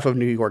just enough of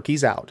New York.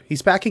 He's out.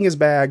 He's packing his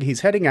bag,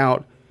 he's heading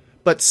out,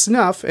 but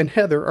Snuff and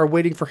Heather are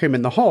waiting for him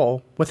in the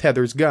hall with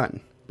Heather's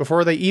gun.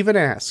 Before they even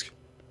ask,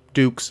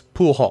 Duke's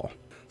pool hall.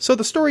 So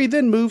the story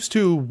then moves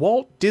to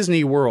Walt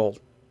Disney World.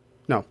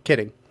 No,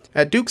 kidding.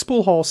 At Duke's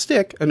pool hall,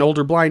 Stick, an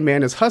older blind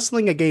man, is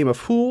hustling a game of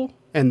pool,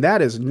 and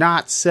that is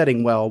not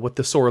setting well with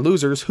the sore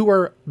losers who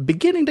are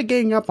beginning to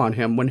gang up on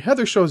him when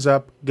Heather shows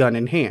up, gun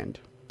in hand.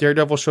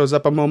 Daredevil shows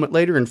up a moment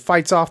later and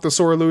fights off the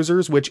sore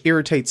losers, which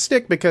irritates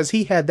Stick because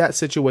he had that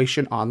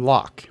situation on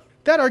lock.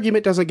 That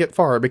argument doesn't get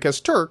far because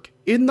Turk,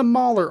 in the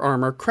Mauler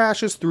armor,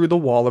 crashes through the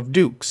wall of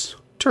Duke's.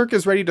 Turk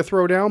is ready to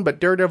throw down, but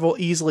Daredevil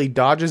easily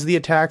dodges the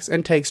attacks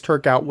and takes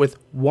Turk out with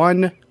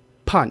one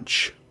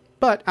punch.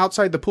 But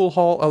outside the pool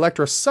hall,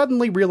 Elektra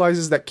suddenly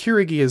realizes that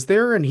Kirigi is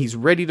there and he's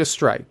ready to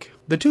strike.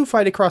 The two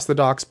fight across the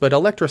docks, but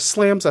Elektra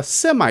slams a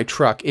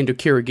semi-truck into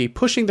Kirigi,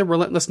 pushing the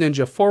relentless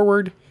ninja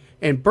forward,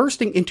 and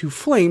bursting into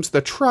flames,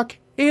 the truck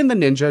and the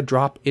ninja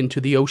drop into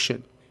the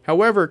ocean.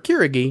 However,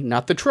 Kirigi,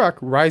 not the truck,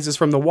 rises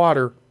from the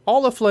water,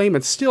 all aflame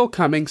and still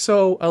coming,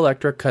 so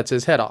Elektra cuts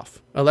his head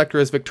off.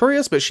 Elektra is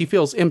victorious, but she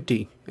feels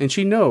empty, and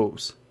she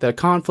knows that a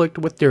conflict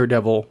with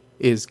Daredevil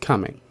is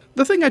coming.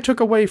 The thing I took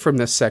away from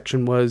this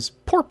section was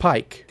poor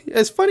Pike.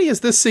 As funny as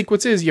this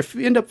sequence is, you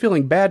end up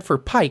feeling bad for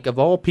Pike, of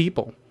all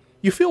people.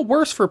 You feel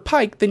worse for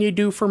Pike than you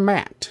do for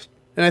Matt.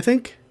 And I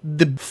think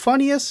the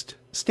funniest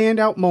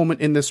standout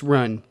moment in this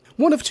run,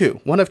 one of two,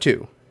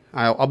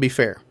 I'll be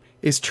fair,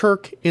 is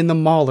Turk in the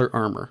Mauler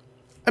armor.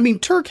 I mean,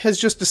 Turk has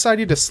just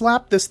decided to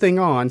slap this thing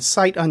on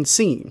sight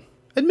unseen.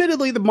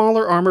 Admittedly, the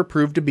Mauler armor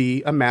proved to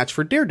be a match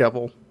for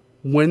Daredevil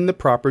when the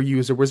proper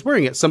user was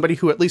wearing it, somebody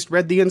who at least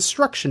read the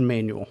instruction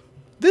manual.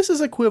 This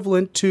is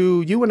equivalent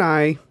to you and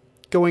I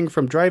going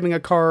from driving a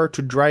car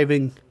to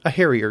driving a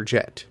Harrier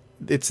jet.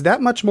 It's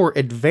that much more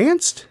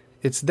advanced,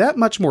 it's that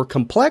much more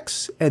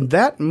complex, and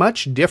that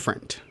much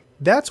different.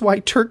 That's why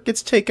Turk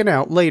gets taken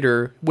out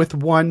later with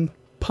one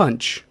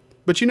punch.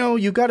 But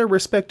you gotta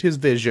respect his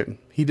vision.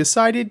 He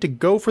decided to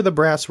go for the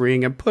brass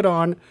ring and put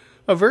on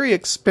a very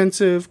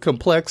expensive,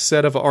 complex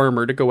set of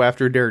armor to go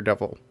after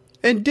Daredevil.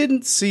 And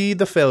didn't see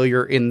the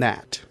failure in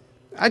that.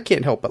 I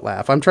can't help but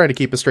laugh. I'm trying to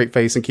keep a straight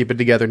face and keep it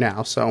together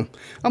now, so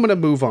I'm gonna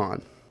move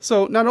on.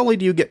 So not only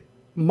do you get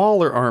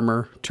Mauler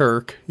armor,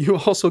 Turk, you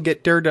also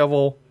get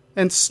Daredevil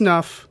and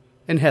Snuff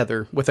and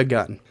Heather with a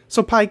gun.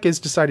 So Pike has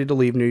decided to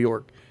leave New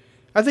York.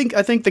 I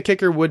think the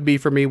kicker would be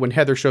for me when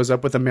Heather shows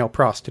up with a male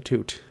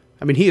prostitute.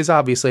 I mean, he is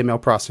obviously a male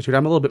prostitute.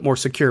 I'm a little bit more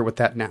secure with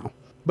that now.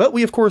 But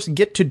we, of course,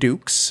 get to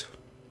Duke's,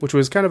 which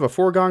was kind of a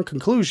foregone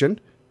conclusion,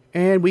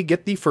 and we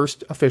get the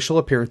first official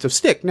appearance of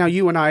Stick. Now,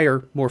 you and I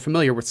are more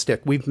familiar with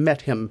Stick. We've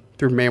met him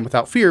through Man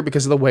Without Fear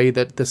because of the way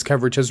that this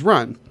coverage has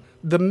run.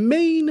 The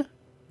main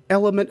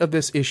element of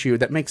this issue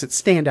that makes it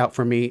stand out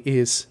for me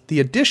is the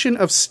addition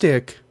of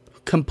Stick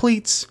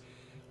completes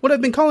what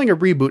I've been calling a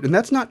reboot, and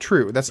that's not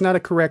true. That's not a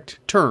correct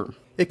term.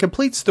 It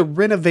completes the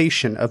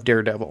renovation of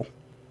Daredevil,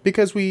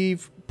 because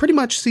we've pretty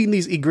much seen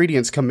these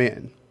ingredients come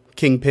in.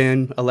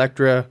 Kingpin,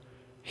 Elektra,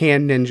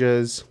 hand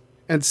ninjas,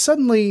 and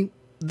suddenly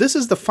this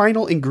is the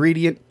final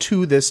ingredient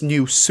to this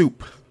new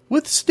soup.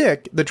 With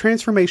Stick, the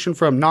transformation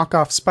from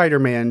knockoff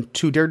Spider-Man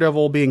to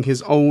Daredevil being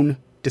his own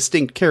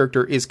distinct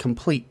character is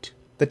complete.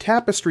 The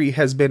tapestry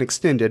has been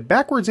extended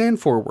backwards and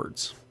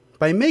forwards.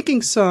 By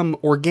making some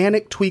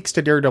organic tweaks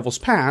to Daredevil's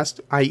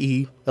past,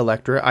 i.e.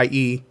 Elektra,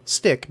 i.e.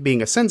 Stick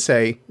being a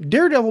sensei,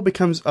 Daredevil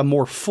becomes a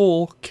more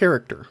full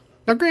character.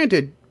 Now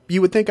granted,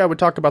 you would think I would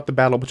talk about the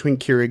battle between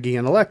Kirigi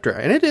and Elektra,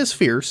 and it is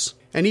fierce.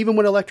 And even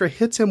when Elektra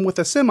hits him with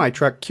a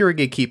semi-truck,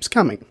 Kirigi keeps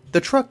coming.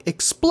 The truck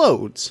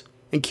explodes,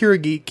 and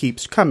Kirigi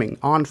keeps coming,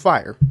 on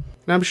fire.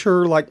 And I'm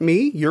sure, like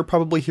me, you're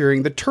probably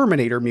hearing the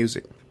Terminator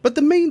music. But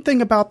the main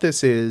thing about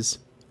this is,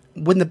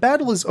 when the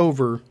battle is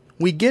over,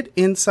 we get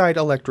inside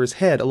Elektra's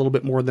head a little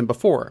bit more than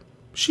before.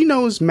 She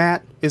knows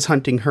Matt is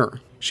hunting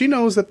her. She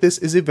knows that this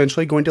is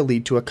eventually going to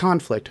lead to a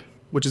conflict,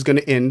 which is going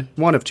to end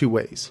one of two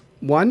ways.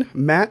 1,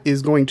 Matt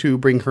is going to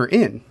bring her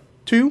in.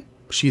 2,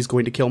 she's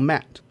going to kill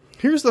Matt.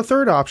 Here's the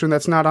third option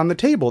that's not on the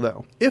table,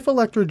 though. If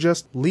Elektra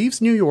just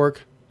leaves New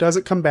York,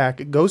 doesn't come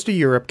back, goes to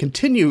Europe,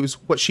 continues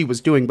what she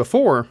was doing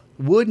before,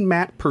 would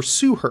Matt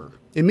pursue her?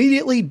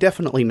 Immediately,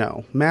 definitely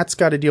no. Matt's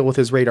got to deal with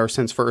his radar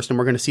sense first, and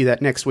we're going to see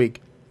that next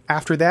week.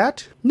 After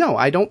that, no,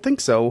 I don't think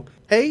so.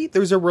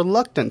 There's a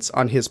reluctance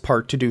on his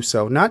part to do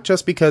so, not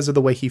just because of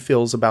the way he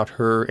feels about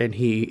her and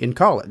he in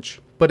college.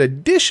 But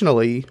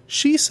additionally,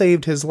 she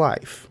saved his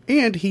life,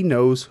 and he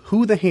knows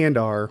who the Hand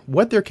are,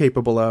 what they're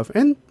capable of,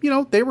 and,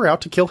 they were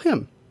out to kill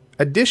him.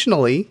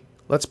 Additionally,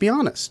 let's be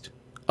honest,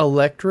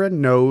 Elektra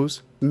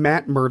knows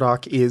Matt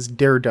Murdock is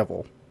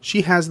Daredevil.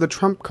 She has the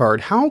trump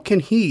card. How can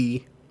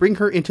he bring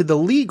her into the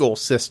legal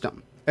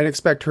system and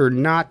expect her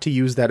not to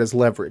use that as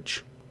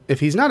leverage? If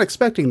he's not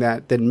expecting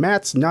that, then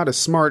Matt's not as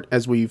smart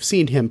as we've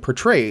seen him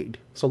portrayed.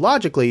 So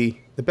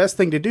logically, the best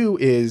thing to do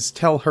is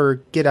tell her,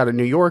 get out of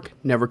New York,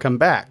 never come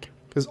back.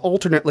 Because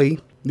alternately,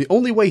 the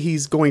only way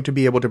he's going to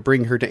be able to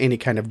bring her to any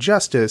kind of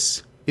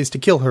justice is to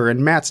kill her,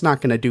 and Matt's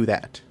not going to do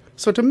that.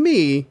 So to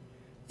me,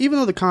 even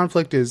though the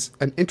conflict is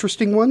an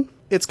interesting one,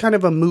 it's kind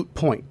of a moot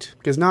point,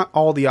 because not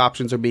all the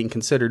options are being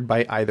considered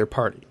by either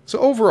party. So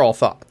overall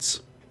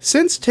thoughts.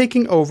 Since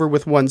taking over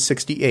with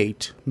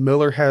 168,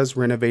 Miller has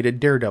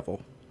renovated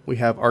Daredevil. We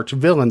have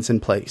arch-villains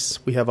in place.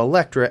 We have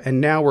Elektra, and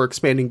now we're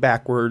expanding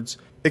backwards,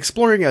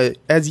 exploring a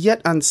as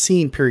yet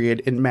unseen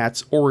period in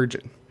Matt's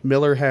origin.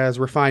 Miller has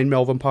refined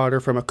Melvin Potter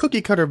from a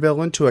cookie-cutter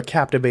villain to a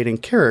captivating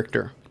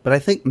character. But I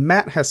think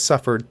Matt has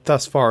suffered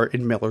thus far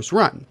in Miller's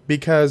run,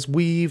 because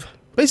we've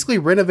basically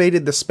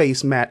renovated the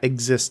space Matt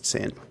exists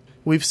in.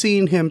 We've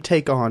seen him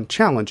take on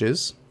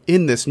challenges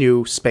in this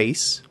new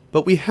space,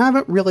 but we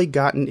haven't really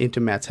gotten into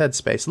Matt's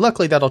headspace.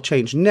 Luckily, that'll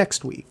change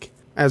next week,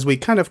 as we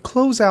kind of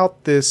close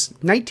out this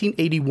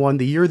 1981,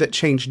 the year that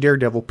changed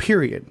Daredevil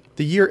period.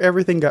 The year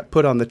everything got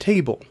put on the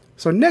table.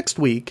 So next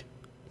week,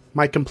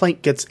 my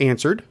complaint gets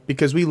answered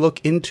because we look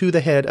into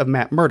the head of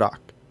Matt Murdock.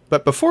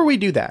 But before we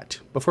do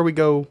that, before we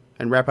go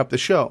and wrap up the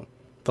show,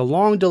 the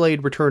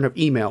long-delayed return of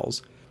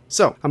emails.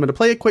 So, I'm going to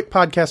play a quick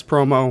podcast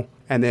promo,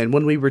 and then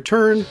when we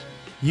return,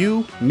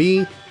 you,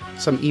 me,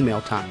 some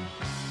email time.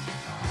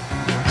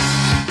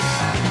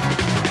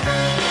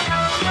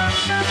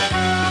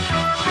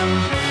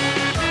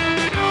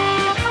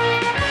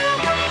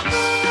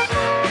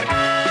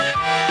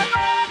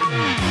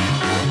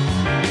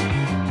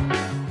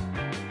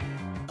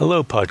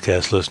 Hello,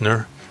 podcast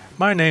listener.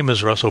 My name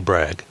is Russell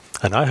Bragg,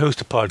 and I host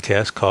a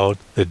podcast called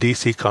the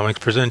DC Comics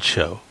Presents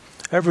Show.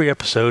 Every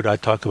episode, I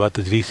talk about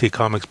the DC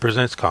Comics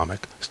Presents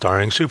comic,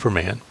 starring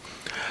Superman.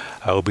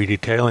 I will be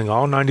detailing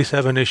all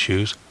 97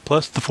 issues,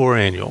 plus the 4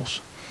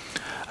 annuals.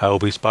 I will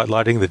be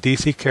spotlighting the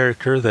DC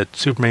character that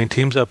Superman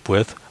teams up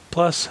with,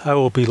 plus I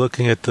will be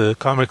looking at the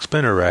comic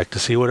spinner rack to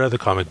see what other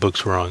comic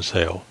books were on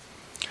sale.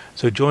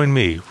 So join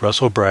me,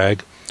 Russell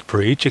Bragg,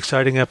 for each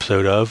exciting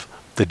episode of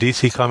the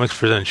DC Comics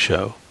Presents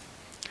Show.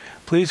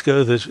 Please go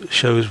to the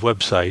show's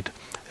website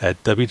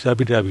at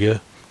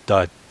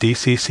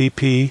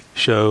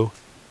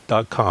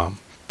www.dccpshow.com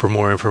for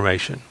more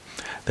information.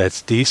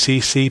 That's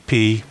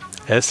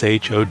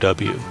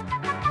DCCPSHOW.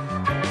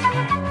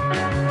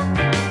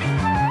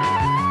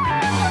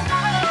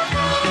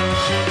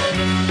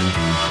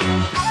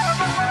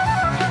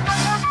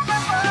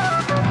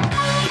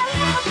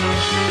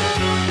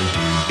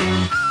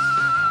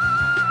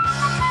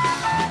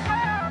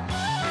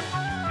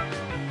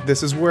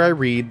 This is where I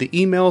read the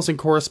emails and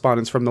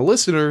correspondence from the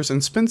listeners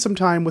and spend some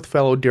time with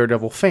fellow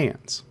Daredevil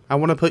fans. I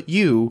want to put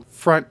you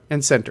front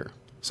and center.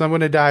 So I'm going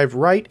to dive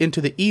right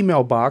into the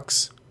email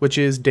box, which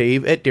is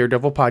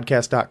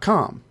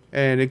dave@daredevilpodcast.com.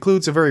 And it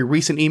includes a very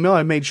recent email.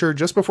 I made sure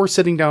just before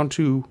sitting down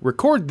to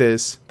record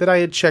this that I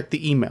had checked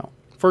the email.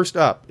 First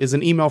up is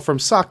an email from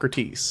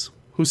Socrates,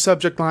 whose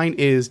subject line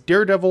is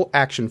Daredevil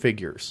action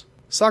figures.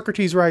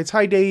 Socrates writes,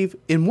 "Hi Dave,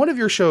 in one of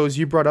your shows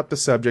you brought up the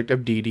subject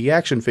of DD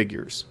action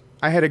figures.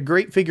 I had a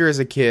great figure as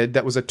a kid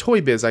that was a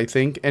Toy Biz, I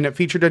think, and it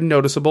featured a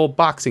noticeable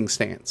boxing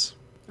stance.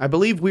 I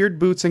believe weird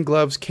boots and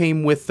gloves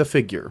came with the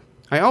figure.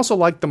 I also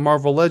liked the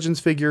Marvel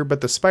Legends figure,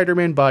 but the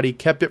Spider-Man body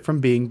kept it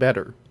from being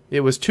better. It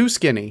was too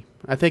skinny.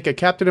 I think a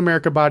Captain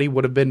America body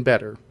would have been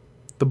better.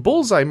 The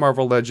Bullseye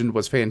Marvel Legend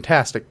was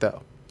fantastic,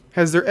 though.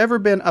 Has there ever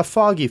been a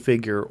Foggy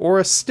figure or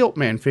a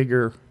Stiltman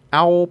figure,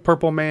 Owl,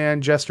 Purple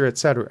Man, Jester,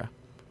 etc.?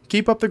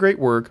 Keep up the great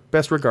work.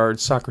 Best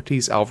regards,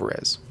 Socrates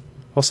Alvarez."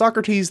 Well,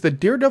 Socrates, the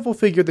Daredevil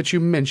figure that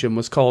you mentioned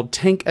was called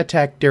Tank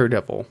Attack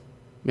Daredevil.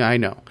 Yeah, I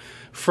know.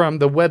 From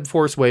the Web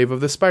Force wave of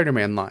the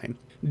Spider-Man line.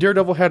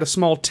 Daredevil had a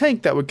small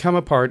tank that would come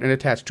apart and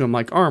attach to him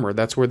like armor.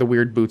 That's where the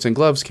weird boots and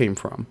gloves came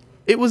from.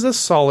 It was a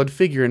solid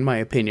figure in my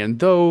opinion,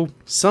 though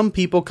some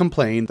people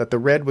complained that the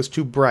red was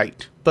too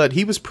bright. But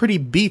he was pretty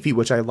beefy,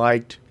 which I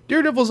liked.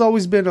 Daredevil's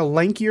always been a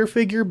lankier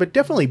figure, but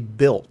definitely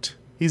built.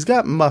 He's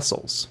got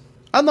muscles.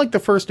 Unlike the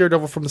first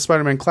Daredevil from the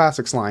Spider-Man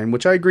Classics line,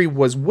 which I agree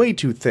was way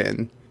too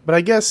thin, but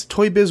I guess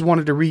Toy Biz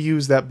wanted to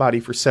reuse that body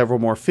for several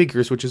more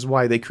figures, which is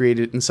why they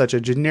created it in such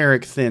a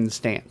generic thin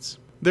stance.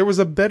 There was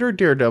a better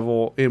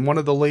Daredevil in one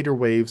of the later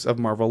waves of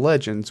Marvel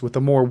Legends with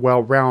a more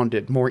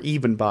well-rounded, more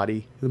even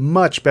body,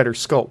 much better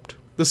sculpt.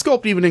 The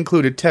sculpt even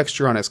included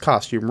texture on his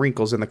costume,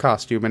 wrinkles in the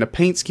costume, and a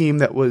paint scheme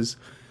that was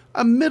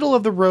a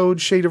middle-of-the-road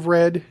shade of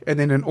red, and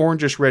then an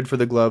orangish red for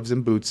the gloves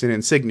and boots and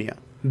insignia.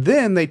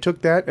 Then they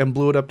took that and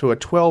blew it up to a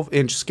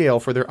 12-inch scale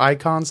for their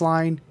Icons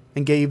line,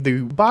 and gave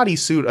the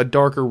bodysuit a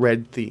darker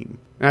red theme.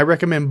 And I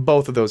recommend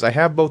both of those. I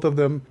have both of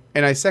them,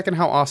 and I second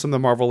how awesome the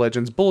Marvel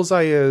Legends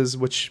Bullseye is,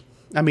 which,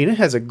 I mean, it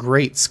has a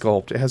great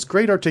sculpt. It has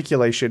great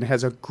articulation. It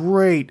has a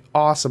great,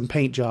 awesome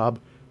paint job.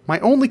 My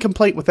only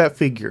complaint with that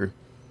figure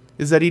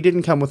is that he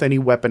didn't come with any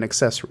weapon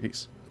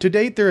accessories. To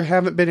date, there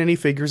haven't been any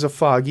figures of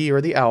Foggy or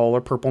the Owl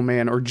or Purple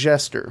Man or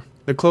Jester.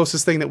 The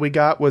closest thing that we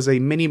got was a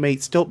Mini-Mate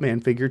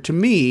Stiltman figure. To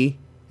me,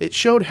 it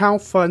showed how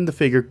fun the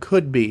figure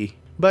could be,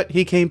 but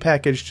he came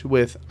packaged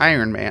with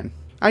Iron Man.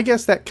 I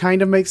guess that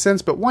kind of makes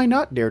sense, but why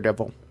not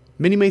Daredevil?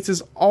 Minimates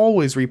is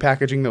always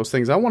repackaging those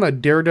things. I want a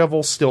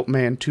Daredevil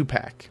Stiltman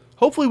 2-pack.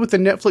 Hopefully with the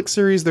Netflix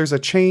series there's a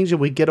change and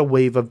we get a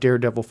wave of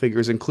Daredevil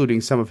figures, including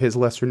some of his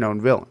lesser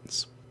known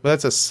villains. But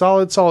that's a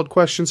solid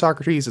question,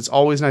 Socrates. It's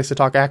always nice to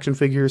talk action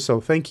figures, so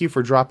thank you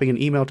for dropping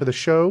an email to the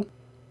show.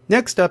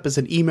 Next up is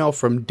an email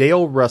from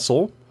Dale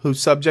Russell,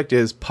 whose subject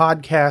is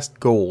Podcast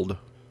Gold.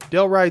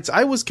 Dale writes,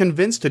 I was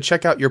convinced to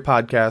check out your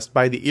podcast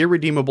by the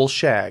irredeemable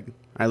Shag.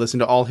 I listened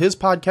to all his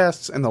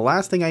podcasts, and the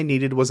last thing I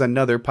needed was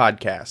another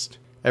podcast.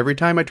 Every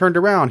time I turned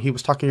around, he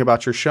was talking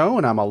about your show,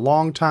 and I'm a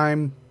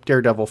long-time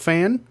Daredevil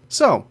fan,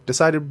 so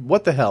decided,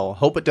 what the hell,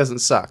 hope it doesn't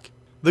suck.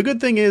 The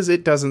good thing is,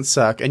 it doesn't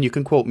suck, and you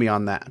can quote me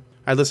on that.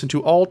 I listened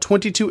to all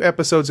 22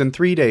 episodes in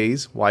 3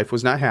 days, wife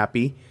was not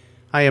happy.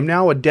 I am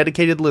now a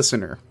dedicated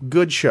listener.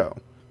 Good show.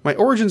 My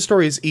origin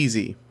story is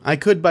easy. I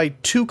could buy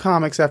 2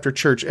 comics after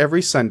church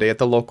every Sunday at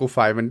the local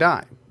 5 and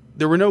Dime.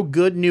 There were no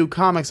good new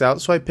comics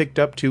out, so I picked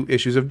up 2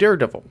 issues of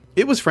Daredevil.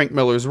 It was Frank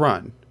Miller's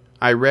run.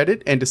 I read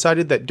it and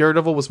decided that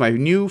Daredevil was my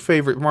new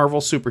favorite Marvel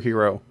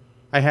superhero.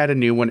 I had a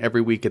new one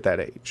every week at that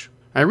age.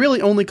 I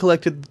really only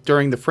collected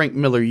during the Frank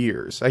Miller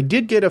years. I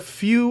did get a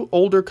few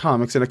older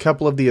comics and a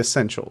couple of the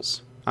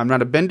essentials. I'm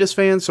not a Bendis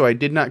fan, so I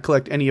did not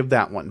collect any of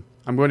that one.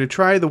 I'm going to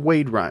try the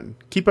Wade run.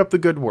 Keep up the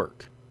good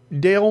work.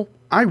 Dale,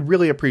 I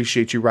really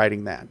appreciate you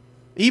writing that,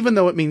 even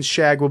though it means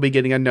Shag will be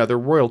getting another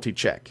royalty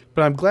check.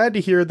 But I'm glad to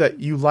hear that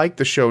you like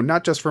the show,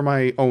 not just for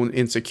my own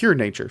insecure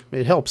nature.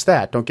 It helps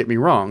that, don't get me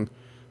wrong.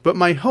 But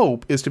my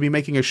hope is to be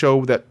making a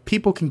show that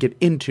people can get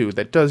into,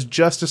 that does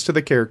justice to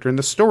the character and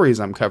the stories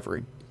I'm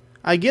covering.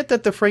 I get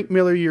that the Frank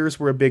Miller years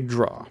were a big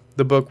draw.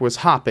 The book was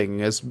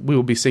hopping, as we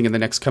will be seeing in the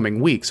next coming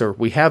weeks, or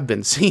we have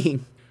been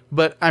seeing.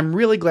 But I'm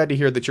really glad to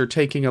hear that you're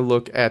taking a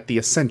look at the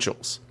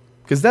essentials.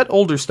 Because that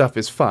older stuff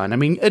is fun. I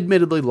mean,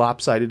 admittedly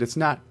lopsided, it's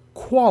not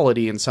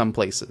quality in some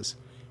places,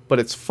 but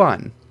it's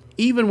fun.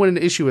 Even when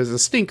an issue is a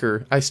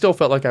stinker, I still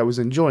felt like I was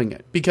enjoying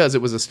it, because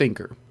it was a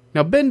stinker.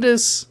 Now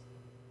Bendis,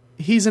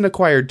 he's an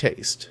acquired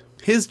taste.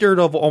 His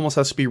Daredevil almost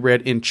has to be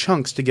read in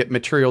chunks to get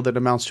material that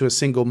amounts to a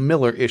single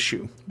Miller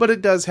issue, but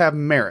it does have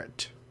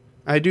merit.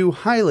 I do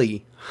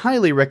highly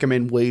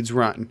recommend Wade's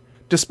run.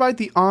 Despite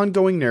the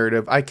ongoing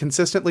narrative, I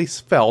consistently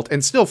felt,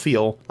 and still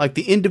feel, like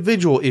the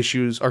individual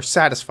issues are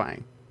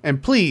satisfying.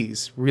 And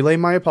please, relay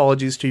my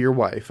apologies to your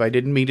wife. I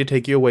didn't mean to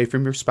take you away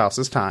from your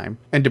spouse's time,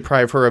 and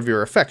deprive her of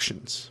your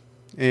affections.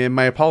 And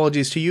my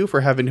apologies to you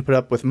for having to put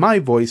up with my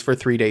voice for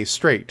 3 days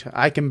straight.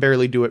 I can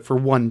barely do it for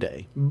 1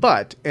 day.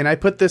 But, and I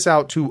put this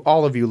out to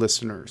all of you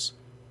listeners,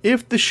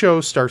 if the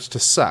show starts to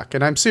suck,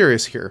 and I'm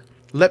serious here,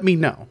 let me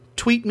know.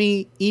 Tweet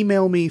me,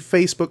 email me,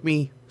 Facebook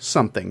me,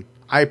 something.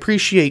 I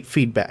appreciate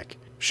feedback.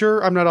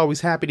 Sure, I'm not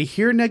always happy to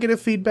hear negative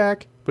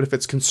feedback, but if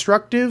it's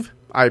constructive,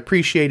 I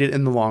appreciate it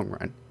in the long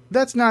run.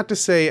 That's not to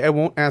say I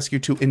won't ask you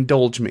to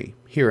indulge me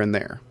here and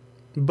there.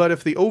 But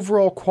if the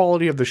overall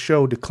quality of the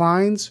show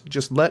declines,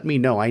 just let me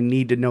know. I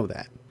need to know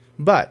that.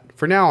 But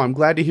for now, I'm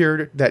glad to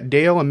hear that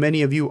Dale and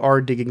many of you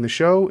are digging the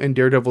show and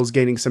Daredevil's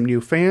gaining some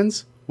new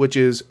fans, which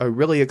is a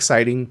really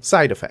exciting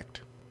side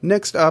effect.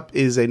 Next up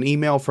is an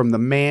email from the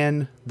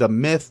man, the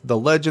myth, the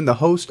legend, the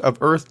host of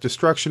Earth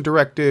Destruction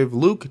Directive,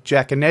 Luke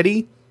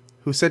Giaconetti,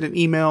 who sent an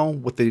email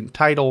with the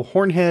title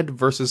Hornhead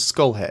vs.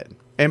 Skullhead.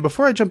 And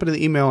before I jump into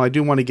the email, I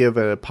do want to give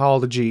an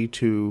apology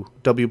to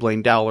W.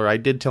 Blaine Dowler. I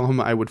did tell him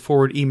I would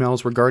forward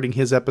emails regarding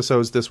his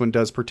episodes. This one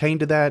does pertain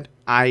to that.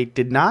 I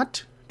did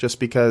not, just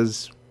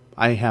because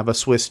I have a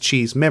Swiss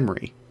cheese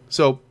memory.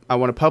 So I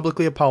want to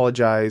publicly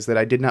apologize that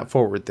I did not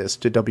forward this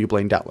to W.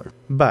 Blaine Dowler.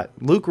 But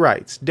Luke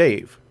writes,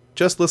 Dave,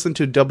 just listened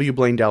to W.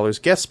 Blaine Dowler's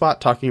guest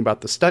spot talking about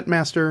the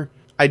Stuntmaster.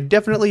 I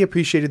definitely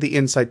appreciated the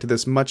insight to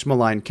this much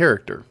maligned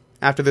character.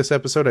 After this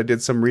episode, I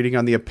did some reading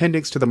on the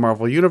appendix to the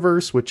Marvel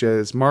Universe, which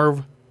is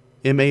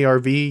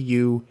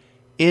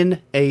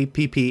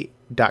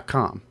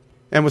marvunapp.com,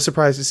 and was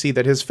surprised to see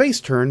that his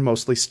face turn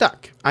mostly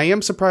stuck. I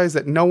am surprised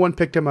that no one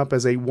picked him up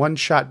as a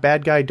one-shot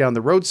bad guy down the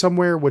road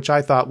somewhere, which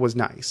I thought was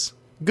nice.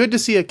 Good to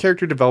see a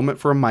character development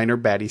for a minor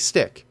baddie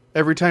stick.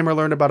 Every time I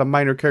learn about a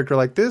minor character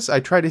like this,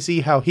 I try to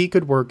see how he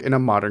could work in a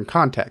modern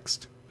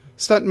context.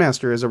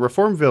 Stuntmaster, as a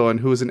reformed villain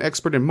who is an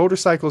expert in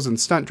motorcycles and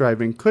stunt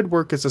driving, could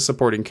work as a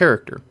supporting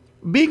character.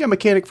 Being a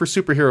mechanic for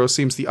superheroes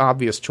seems the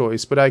obvious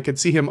choice, but I could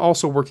see him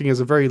also working as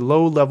a very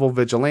low-level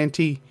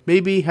vigilante,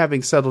 maybe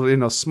having settled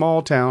in a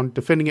small town,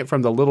 defending it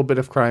from the little bit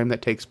of crime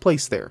that takes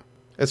place there.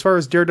 As far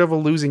as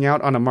Daredevil losing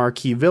out on a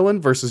marquee villain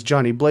versus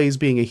Johnny Blaze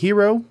being a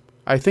hero,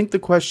 I think the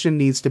question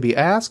needs to be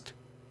asked,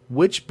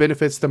 which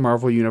benefits the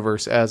Marvel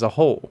Universe as a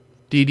whole?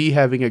 DD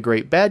having a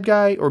great bad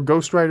guy, or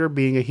Ghost Rider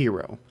being a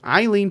hero?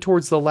 I lean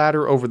towards the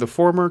latter over the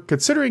former.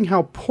 Considering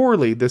how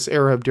poorly this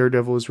era of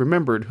Daredevil is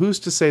remembered, who's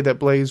to say that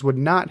Blaze would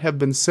not have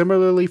been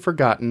similarly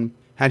forgotten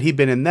had he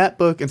been in that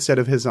book instead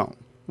of his own?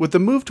 With the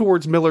move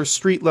towards Miller's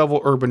street-level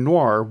urban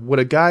noir, would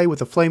a guy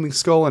with a flaming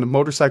skull and a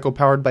motorcycle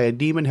powered by a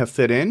demon have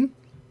fit in?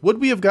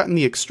 Would we have gotten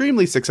the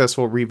extremely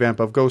successful revamp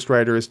of Ghost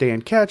Rider as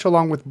Dan Ketch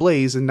along with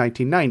Blaze in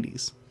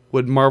 1990s?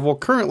 Would Marvel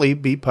currently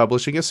be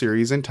publishing a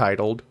series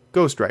entitled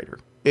Ghost Rider?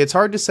 It's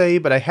hard to say,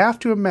 but I have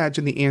to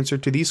imagine the answer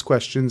to these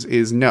questions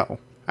is no.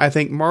 I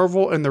think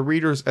Marvel and the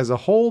readers as a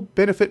whole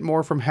benefit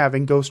more from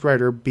having Ghost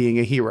Rider being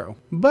a hero.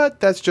 But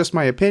that's just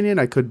my opinion,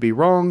 I could be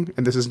wrong,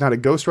 and this is not a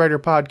Ghost Rider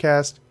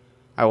podcast.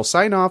 I will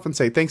sign off and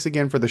say thanks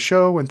again for the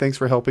show, and thanks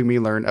for helping me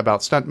learn about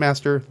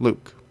Stuntmaster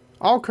Luke.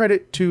 All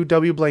credit to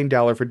W. Blaine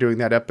Dowler for doing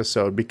that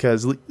episode,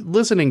 because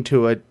listening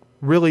to it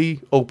really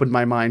opened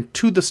my mind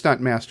to the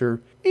Stuntmaster,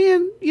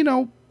 and,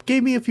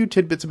 gave me a few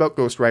tidbits about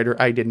Ghost Rider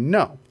I didn't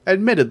know.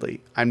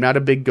 Admittedly, I'm not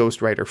a big Ghost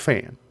Rider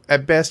fan.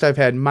 At best, I've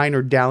had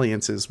minor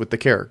dalliances with the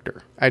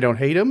character. I don't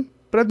hate him,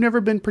 but I've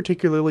never been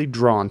particularly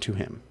drawn to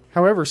him.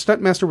 However,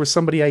 Stuntmaster was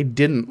somebody I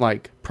didn't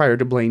like prior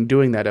to Blaine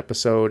doing that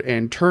episode,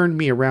 and turned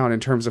me around in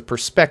terms of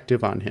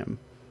perspective on him.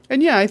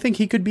 And yeah, I think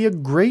he could be a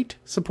great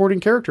supporting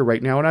character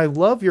right now, and I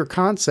love your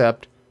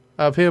concept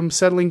of him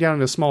settling down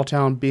in a small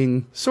town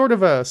being sort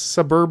of a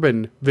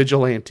suburban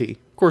vigilante.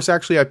 Of course,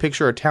 actually, I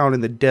picture a town in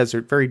the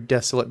desert, very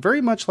desolate,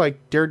 very much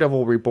like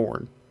Daredevil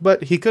Reborn.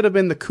 But he could have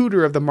been the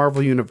Cooter of the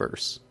Marvel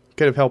Universe.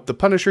 Could have helped the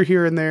Punisher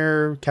here and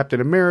there, Captain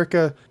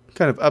America,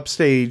 kind of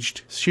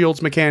upstaged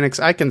Shield's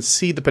mechanics. I can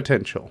see the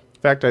potential.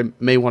 In fact, I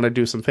may want to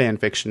do some fan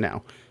fiction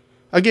now.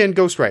 Again,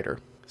 Ghost Rider.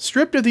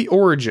 Stripped of the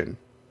origin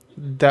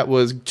that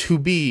was to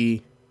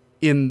be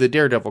in the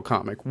Daredevil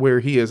comic, where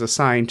he is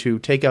assigned to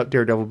take out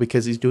Daredevil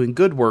because he's doing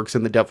good works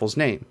in the Devil's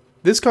name.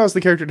 This caused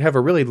the character to have a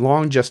really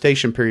long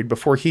gestation period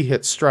before he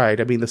hit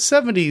stride. I mean, the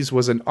 70s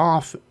was an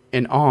off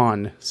and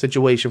on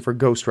situation for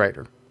Ghost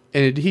Rider.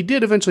 And he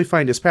did eventually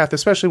find his path,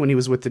 especially when he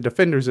was with the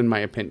Defenders, in my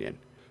opinion.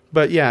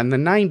 But yeah, in the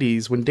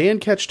 90s, when Dan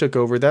Ketch took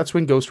over, that's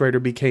when Ghost Rider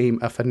became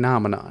a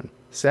phenomenon.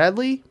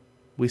 Sadly,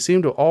 we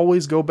seem to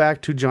always go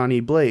back to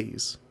Johnny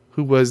Blaze,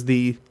 who was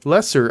the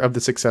lesser of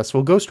the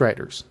successful Ghost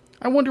Riders.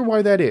 I wonder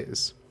why that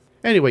is.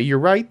 Anyway, you're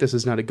right, this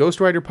is not a Ghost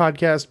Rider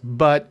podcast,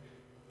 but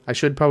I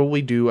should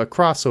probably do a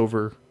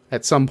crossover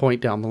at some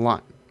point down the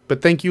line.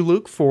 But thank you,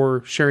 Luke,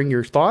 for sharing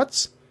your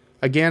thoughts.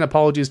 Again,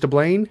 apologies to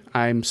Blaine.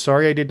 I'm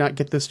sorry I did not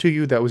get this to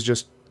you. That was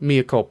just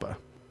mea culpa.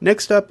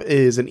 Next up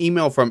is an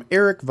email from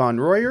Eric Von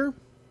Royer.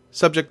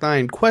 Subject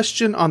line,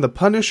 question on the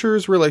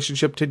Punisher's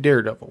relationship to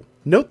Daredevil.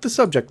 Note the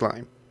subject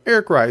line.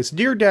 Eric writes,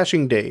 Dear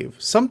Dashing Dave,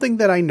 something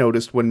that I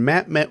noticed when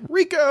Matt met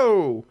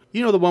Rico,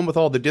 you know, the one with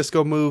all the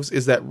disco moves,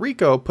 is that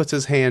Rico puts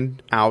his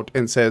hand out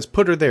and says,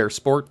 put her there,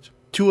 sport,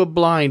 to a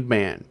blind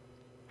man.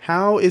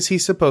 How is he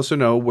supposed to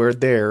know where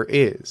there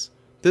is?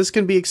 This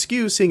can be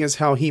excused seeing as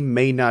how he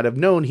may not have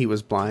known he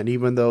was blind,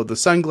 even though the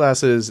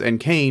sunglasses and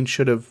cane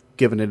should have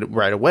given it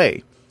right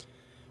away.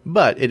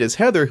 But it is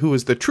Heather who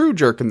is the true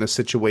jerk in this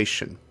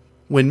situation.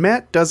 When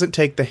Matt doesn't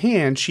take the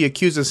hand, she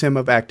accuses him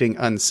of acting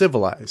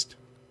uncivilized.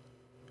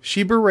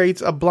 She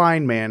berates a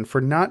blind man for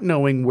not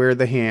knowing where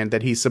the hand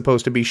that he's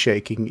supposed to be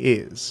shaking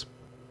is.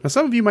 Now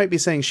some of you might be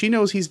saying she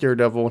knows he's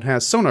Daredevil and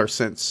has sonar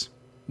sense.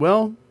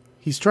 Well,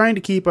 he's trying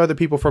to keep other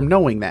people from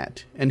knowing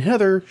that, and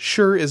Heather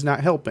sure is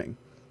not helping.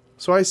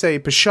 So I say,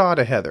 pshaw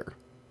to Heather.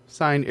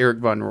 Signed, Eric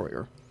Von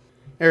Royer.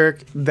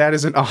 Eric, that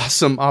is an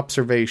awesome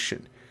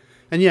observation.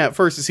 And yeah, at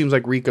first it seems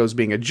like Rico's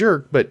being a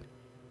jerk, but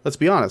let's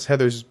be honest,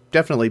 Heather's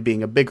definitely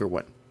being a bigger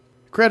one.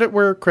 Credit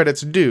where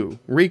credit's due.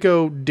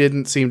 Rico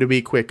didn't seem to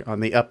be quick on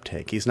the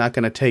uptake. He's not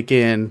going to take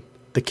in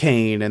the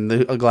cane and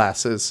the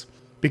glasses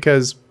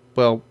because,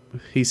 well,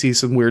 he sees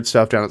some weird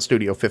stuff down at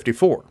Studio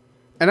 54.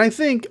 And I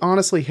think,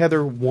 honestly,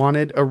 Heather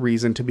wanted a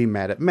reason to be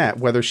mad at Matt,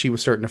 whether she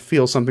was starting to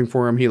feel something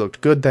for him, he looked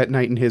good that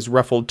night in his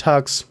ruffled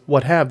tux,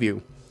 what have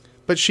you.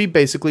 But she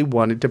basically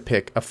wanted to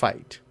pick a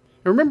fight.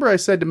 And remember I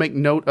said to make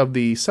note of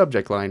the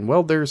subject line.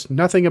 Well, there's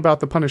nothing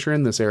about the Punisher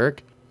in this,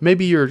 Eric.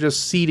 Maybe you're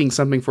just seeding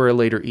something for a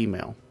later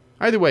email.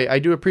 Either way, I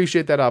do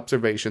appreciate that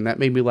observation. That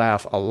made me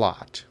laugh a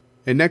lot.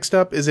 And next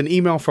up is an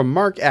email from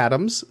Mark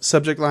Adams,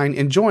 subject line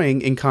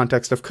enjoying in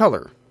context of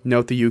color.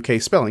 Note the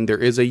UK spelling, there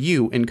is a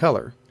U in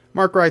color.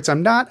 Mark writes,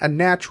 I'm not a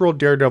natural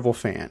Daredevil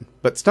fan,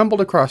 but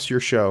stumbled across your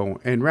show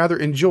and rather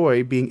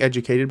enjoy being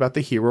educated about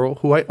the hero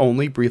who I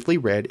only briefly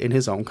read in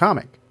his own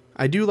comic.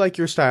 I do like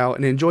your style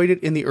and enjoyed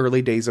it in the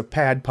early days of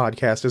Pad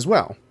podcast as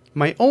well.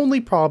 My only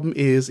problem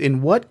is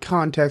in what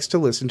context to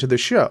listen to the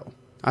show.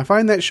 I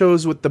find that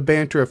shows with the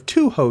banter of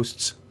two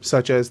hosts,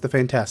 such as the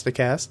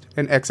Fantasticast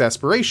and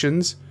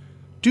X-Aspirations,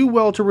 do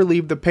well to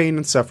relieve the pain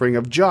and suffering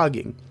of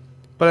jogging,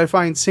 but I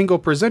find single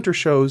presenter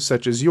shows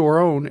such as your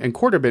own and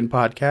Quarterbin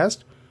podcast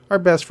are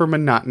best for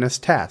monotonous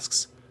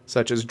tasks,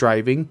 such as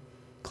driving,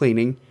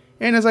 cleaning,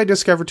 and as I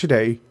discovered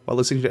today while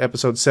listening to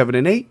episodes 7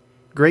 and 8,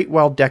 great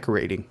while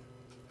decorating.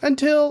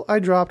 Until I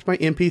dropped my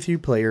MP3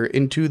 player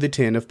into the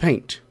tin of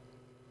paint.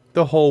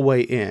 The whole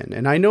way in,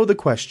 and I know the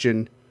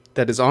question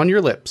that is on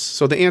your lips,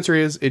 so the answer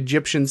is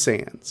Egyptian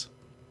Sands.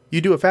 You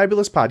do a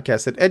fabulous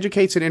podcast that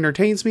educates and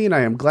entertains me, and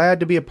I am glad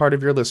to be a part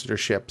of your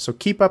listenership, so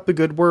keep up the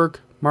good work,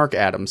 Mark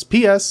Adams.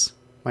 P.S.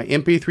 My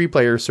MP3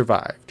 player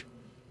survived.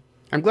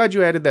 I'm glad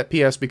you added that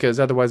P.S. because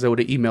otherwise I would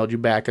have emailed you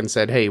back and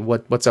said, hey,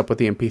 what's up with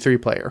the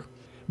MP3 player?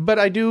 But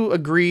I do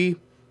agree,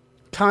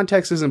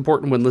 context is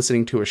important when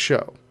listening to a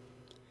show.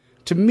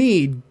 To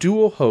me,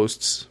 dual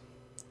hosts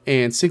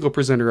and single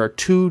presenter are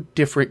two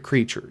different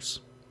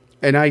creatures,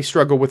 and I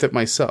struggle with it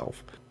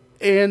myself.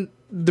 And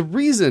the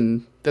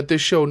reason that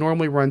this show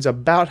normally runs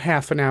about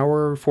half an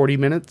hour, 40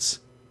 minutes,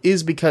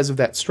 is because of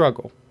that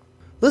struggle.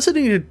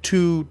 Listening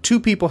to two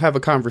people have a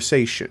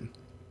conversation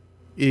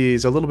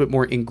is a little bit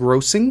more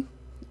engrossing,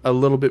 a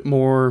little bit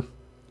more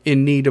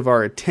in need of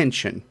our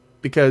attention,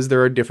 because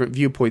there are different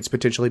viewpoints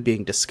potentially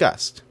being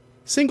discussed.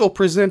 Single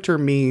presenter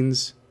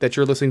means that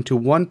you're listening to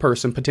one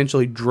person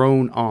potentially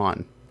drone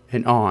on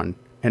and on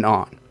and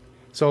on.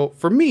 So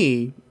for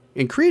me,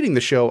 in creating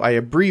the show, I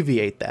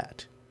abbreviate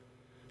that.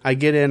 I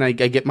get in, I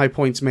get my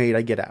points made,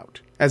 I get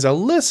out. As a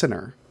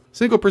listener,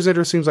 single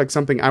presenter seems like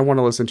something I want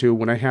to listen to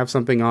when I have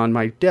something on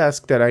my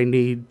desk that I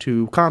need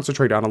to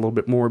concentrate on a little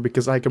bit more,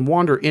 because I can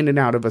wander in and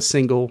out of a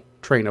single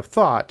train of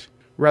thought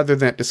rather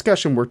than that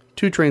discussion where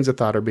two trains of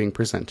thought are being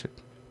presented.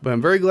 But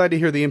I'm very glad to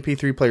hear the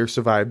MP3 player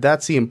survived.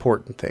 That's the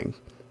important thing.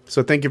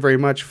 So thank you very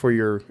much for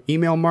your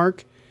email,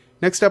 Mark.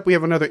 Next up, we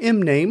have another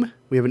M name.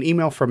 We have an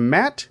email from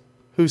Matt,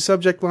 whose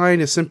subject line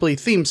is simply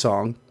theme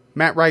song.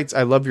 Matt writes,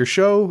 I love your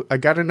show. I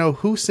gotta know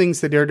who sings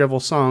the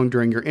Daredevil song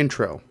during your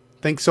intro.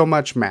 Thanks so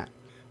much, Matt.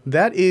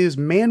 That is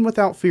Man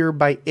Without Fear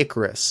by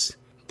Icarus.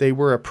 They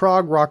were a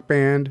prog rock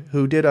band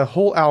who did a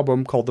whole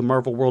album called The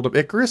Marvel World of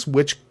Icarus,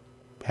 which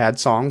had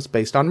songs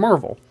based on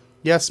Marvel.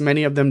 Yes,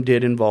 many of them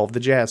did involve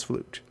the jazz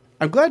flute.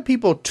 I'm glad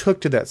people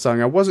took to that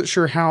song. I wasn't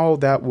sure how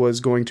that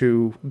was going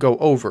to go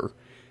over.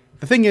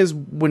 The thing is,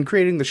 when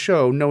creating the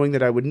show, knowing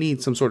that I would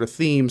need some sort of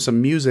theme,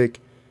 some music,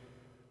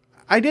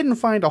 I didn't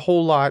find a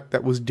whole lot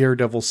that was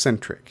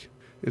Daredevil-centric.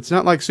 It's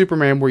not like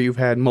Superman where you've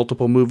had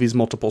multiple movies,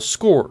 multiple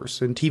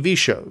scores, and TV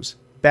shows.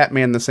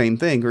 Batman the same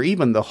thing, or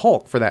even the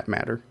Hulk for that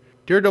matter.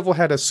 Daredevil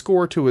had a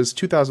score to his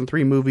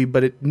 2003 movie,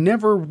 but it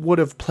never would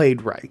have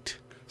played right.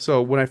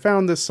 So when I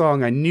found this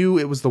song, I knew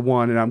it was the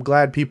one, and I'm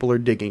glad people are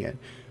digging it.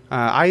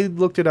 I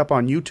looked it up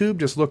on YouTube.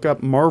 Just look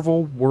up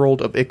Marvel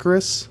World of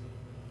Icarus.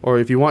 Or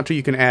if you want to,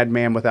 you can add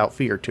Man Without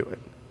Fear to it.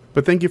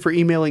 But thank you for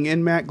emailing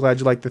in, Matt. Glad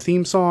you liked the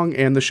theme song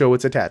and the show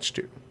it's attached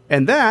to.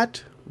 And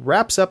that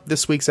wraps up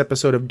this week's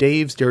episode of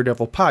Dave's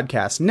Daredevil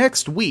podcast.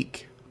 Next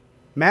week,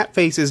 Matt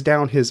faces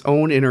down his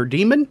own inner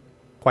demon,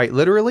 quite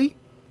literally,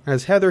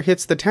 as Heather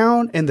hits the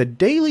town and the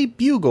Daily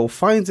Bugle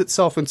finds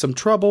itself in some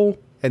trouble,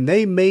 and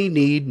they may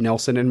need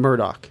Nelson and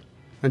Murdoch.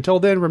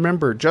 Until then,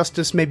 remember,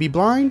 justice may be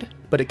blind,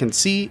 but it can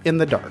see in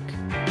the dark.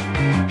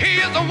 He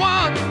is the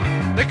one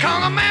they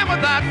call a man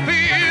without fear.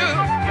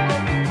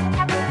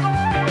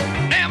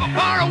 Never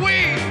far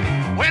away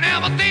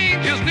whenever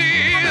danger's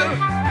near.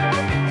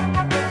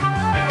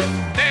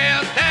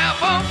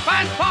 Daredevil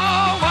fights for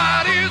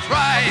what is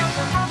right.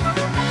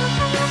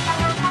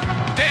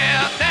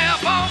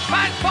 Daredevil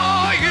fights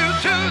for you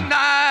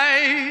tonight.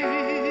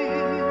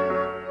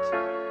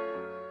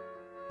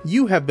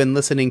 You have been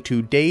listening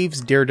to Dave's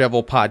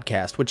Daredevil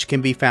podcast, which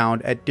can be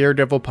found at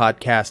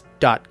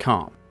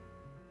daredevilpodcast.com.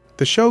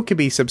 The show can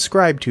be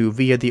subscribed to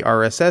via the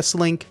RSS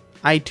link,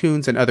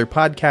 iTunes and other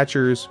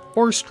podcatchers,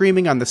 or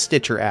streaming on the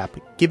Stitcher app,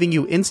 giving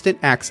you instant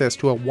access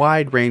to a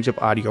wide range of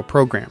audio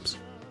programs.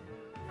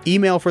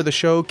 Email for the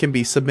show can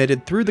be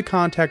submitted through the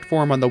contact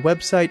form on the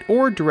website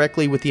or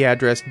directly with the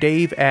address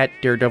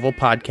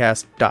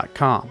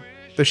dave@daredevilpodcast.com.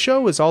 The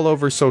show is all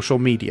over social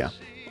media.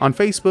 On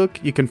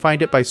Facebook, you can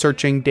find it by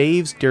searching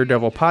Dave's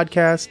Daredevil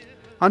Podcast,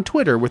 on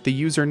Twitter with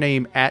the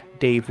username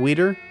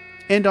 @DaveWeeder,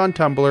 and on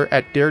Tumblr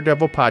at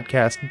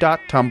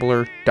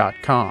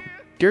daredevilpodcast.tumblr.com.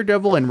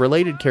 Daredevil and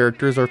related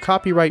characters are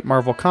copyright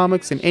Marvel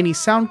Comics, and any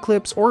sound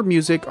clips or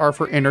music are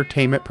for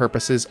entertainment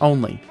purposes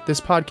only. This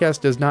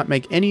podcast does not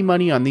make any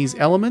money on these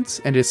elements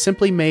and is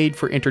simply made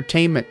for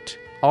entertainment.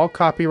 All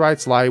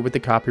copyrights lie with the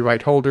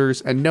copyright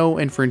holders, and no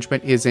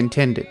infringement is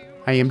intended.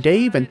 I am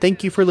Dave, and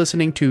thank you for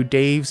listening to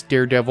Dave's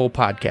Daredevil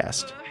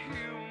podcast.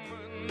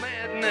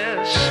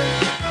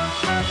 Madness.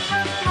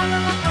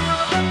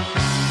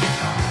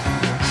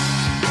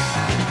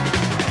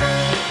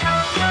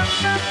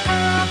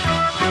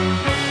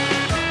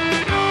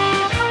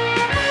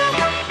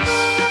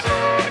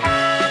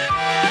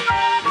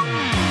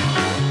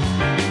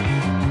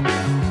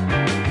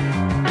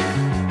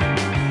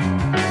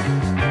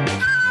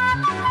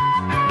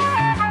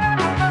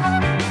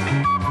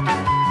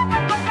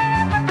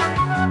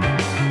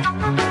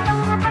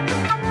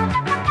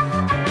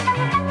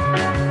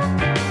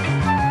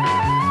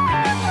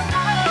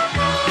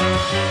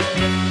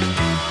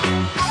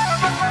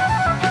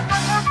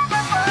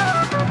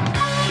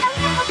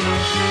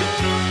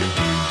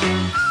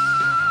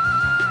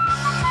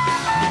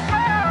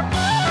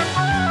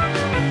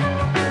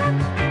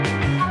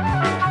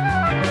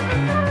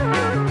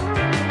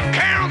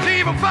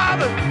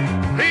 Father,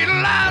 he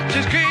lost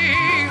his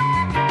king.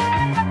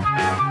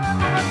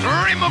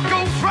 Dream of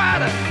Ghost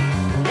Rider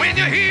when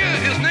you hear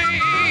his name.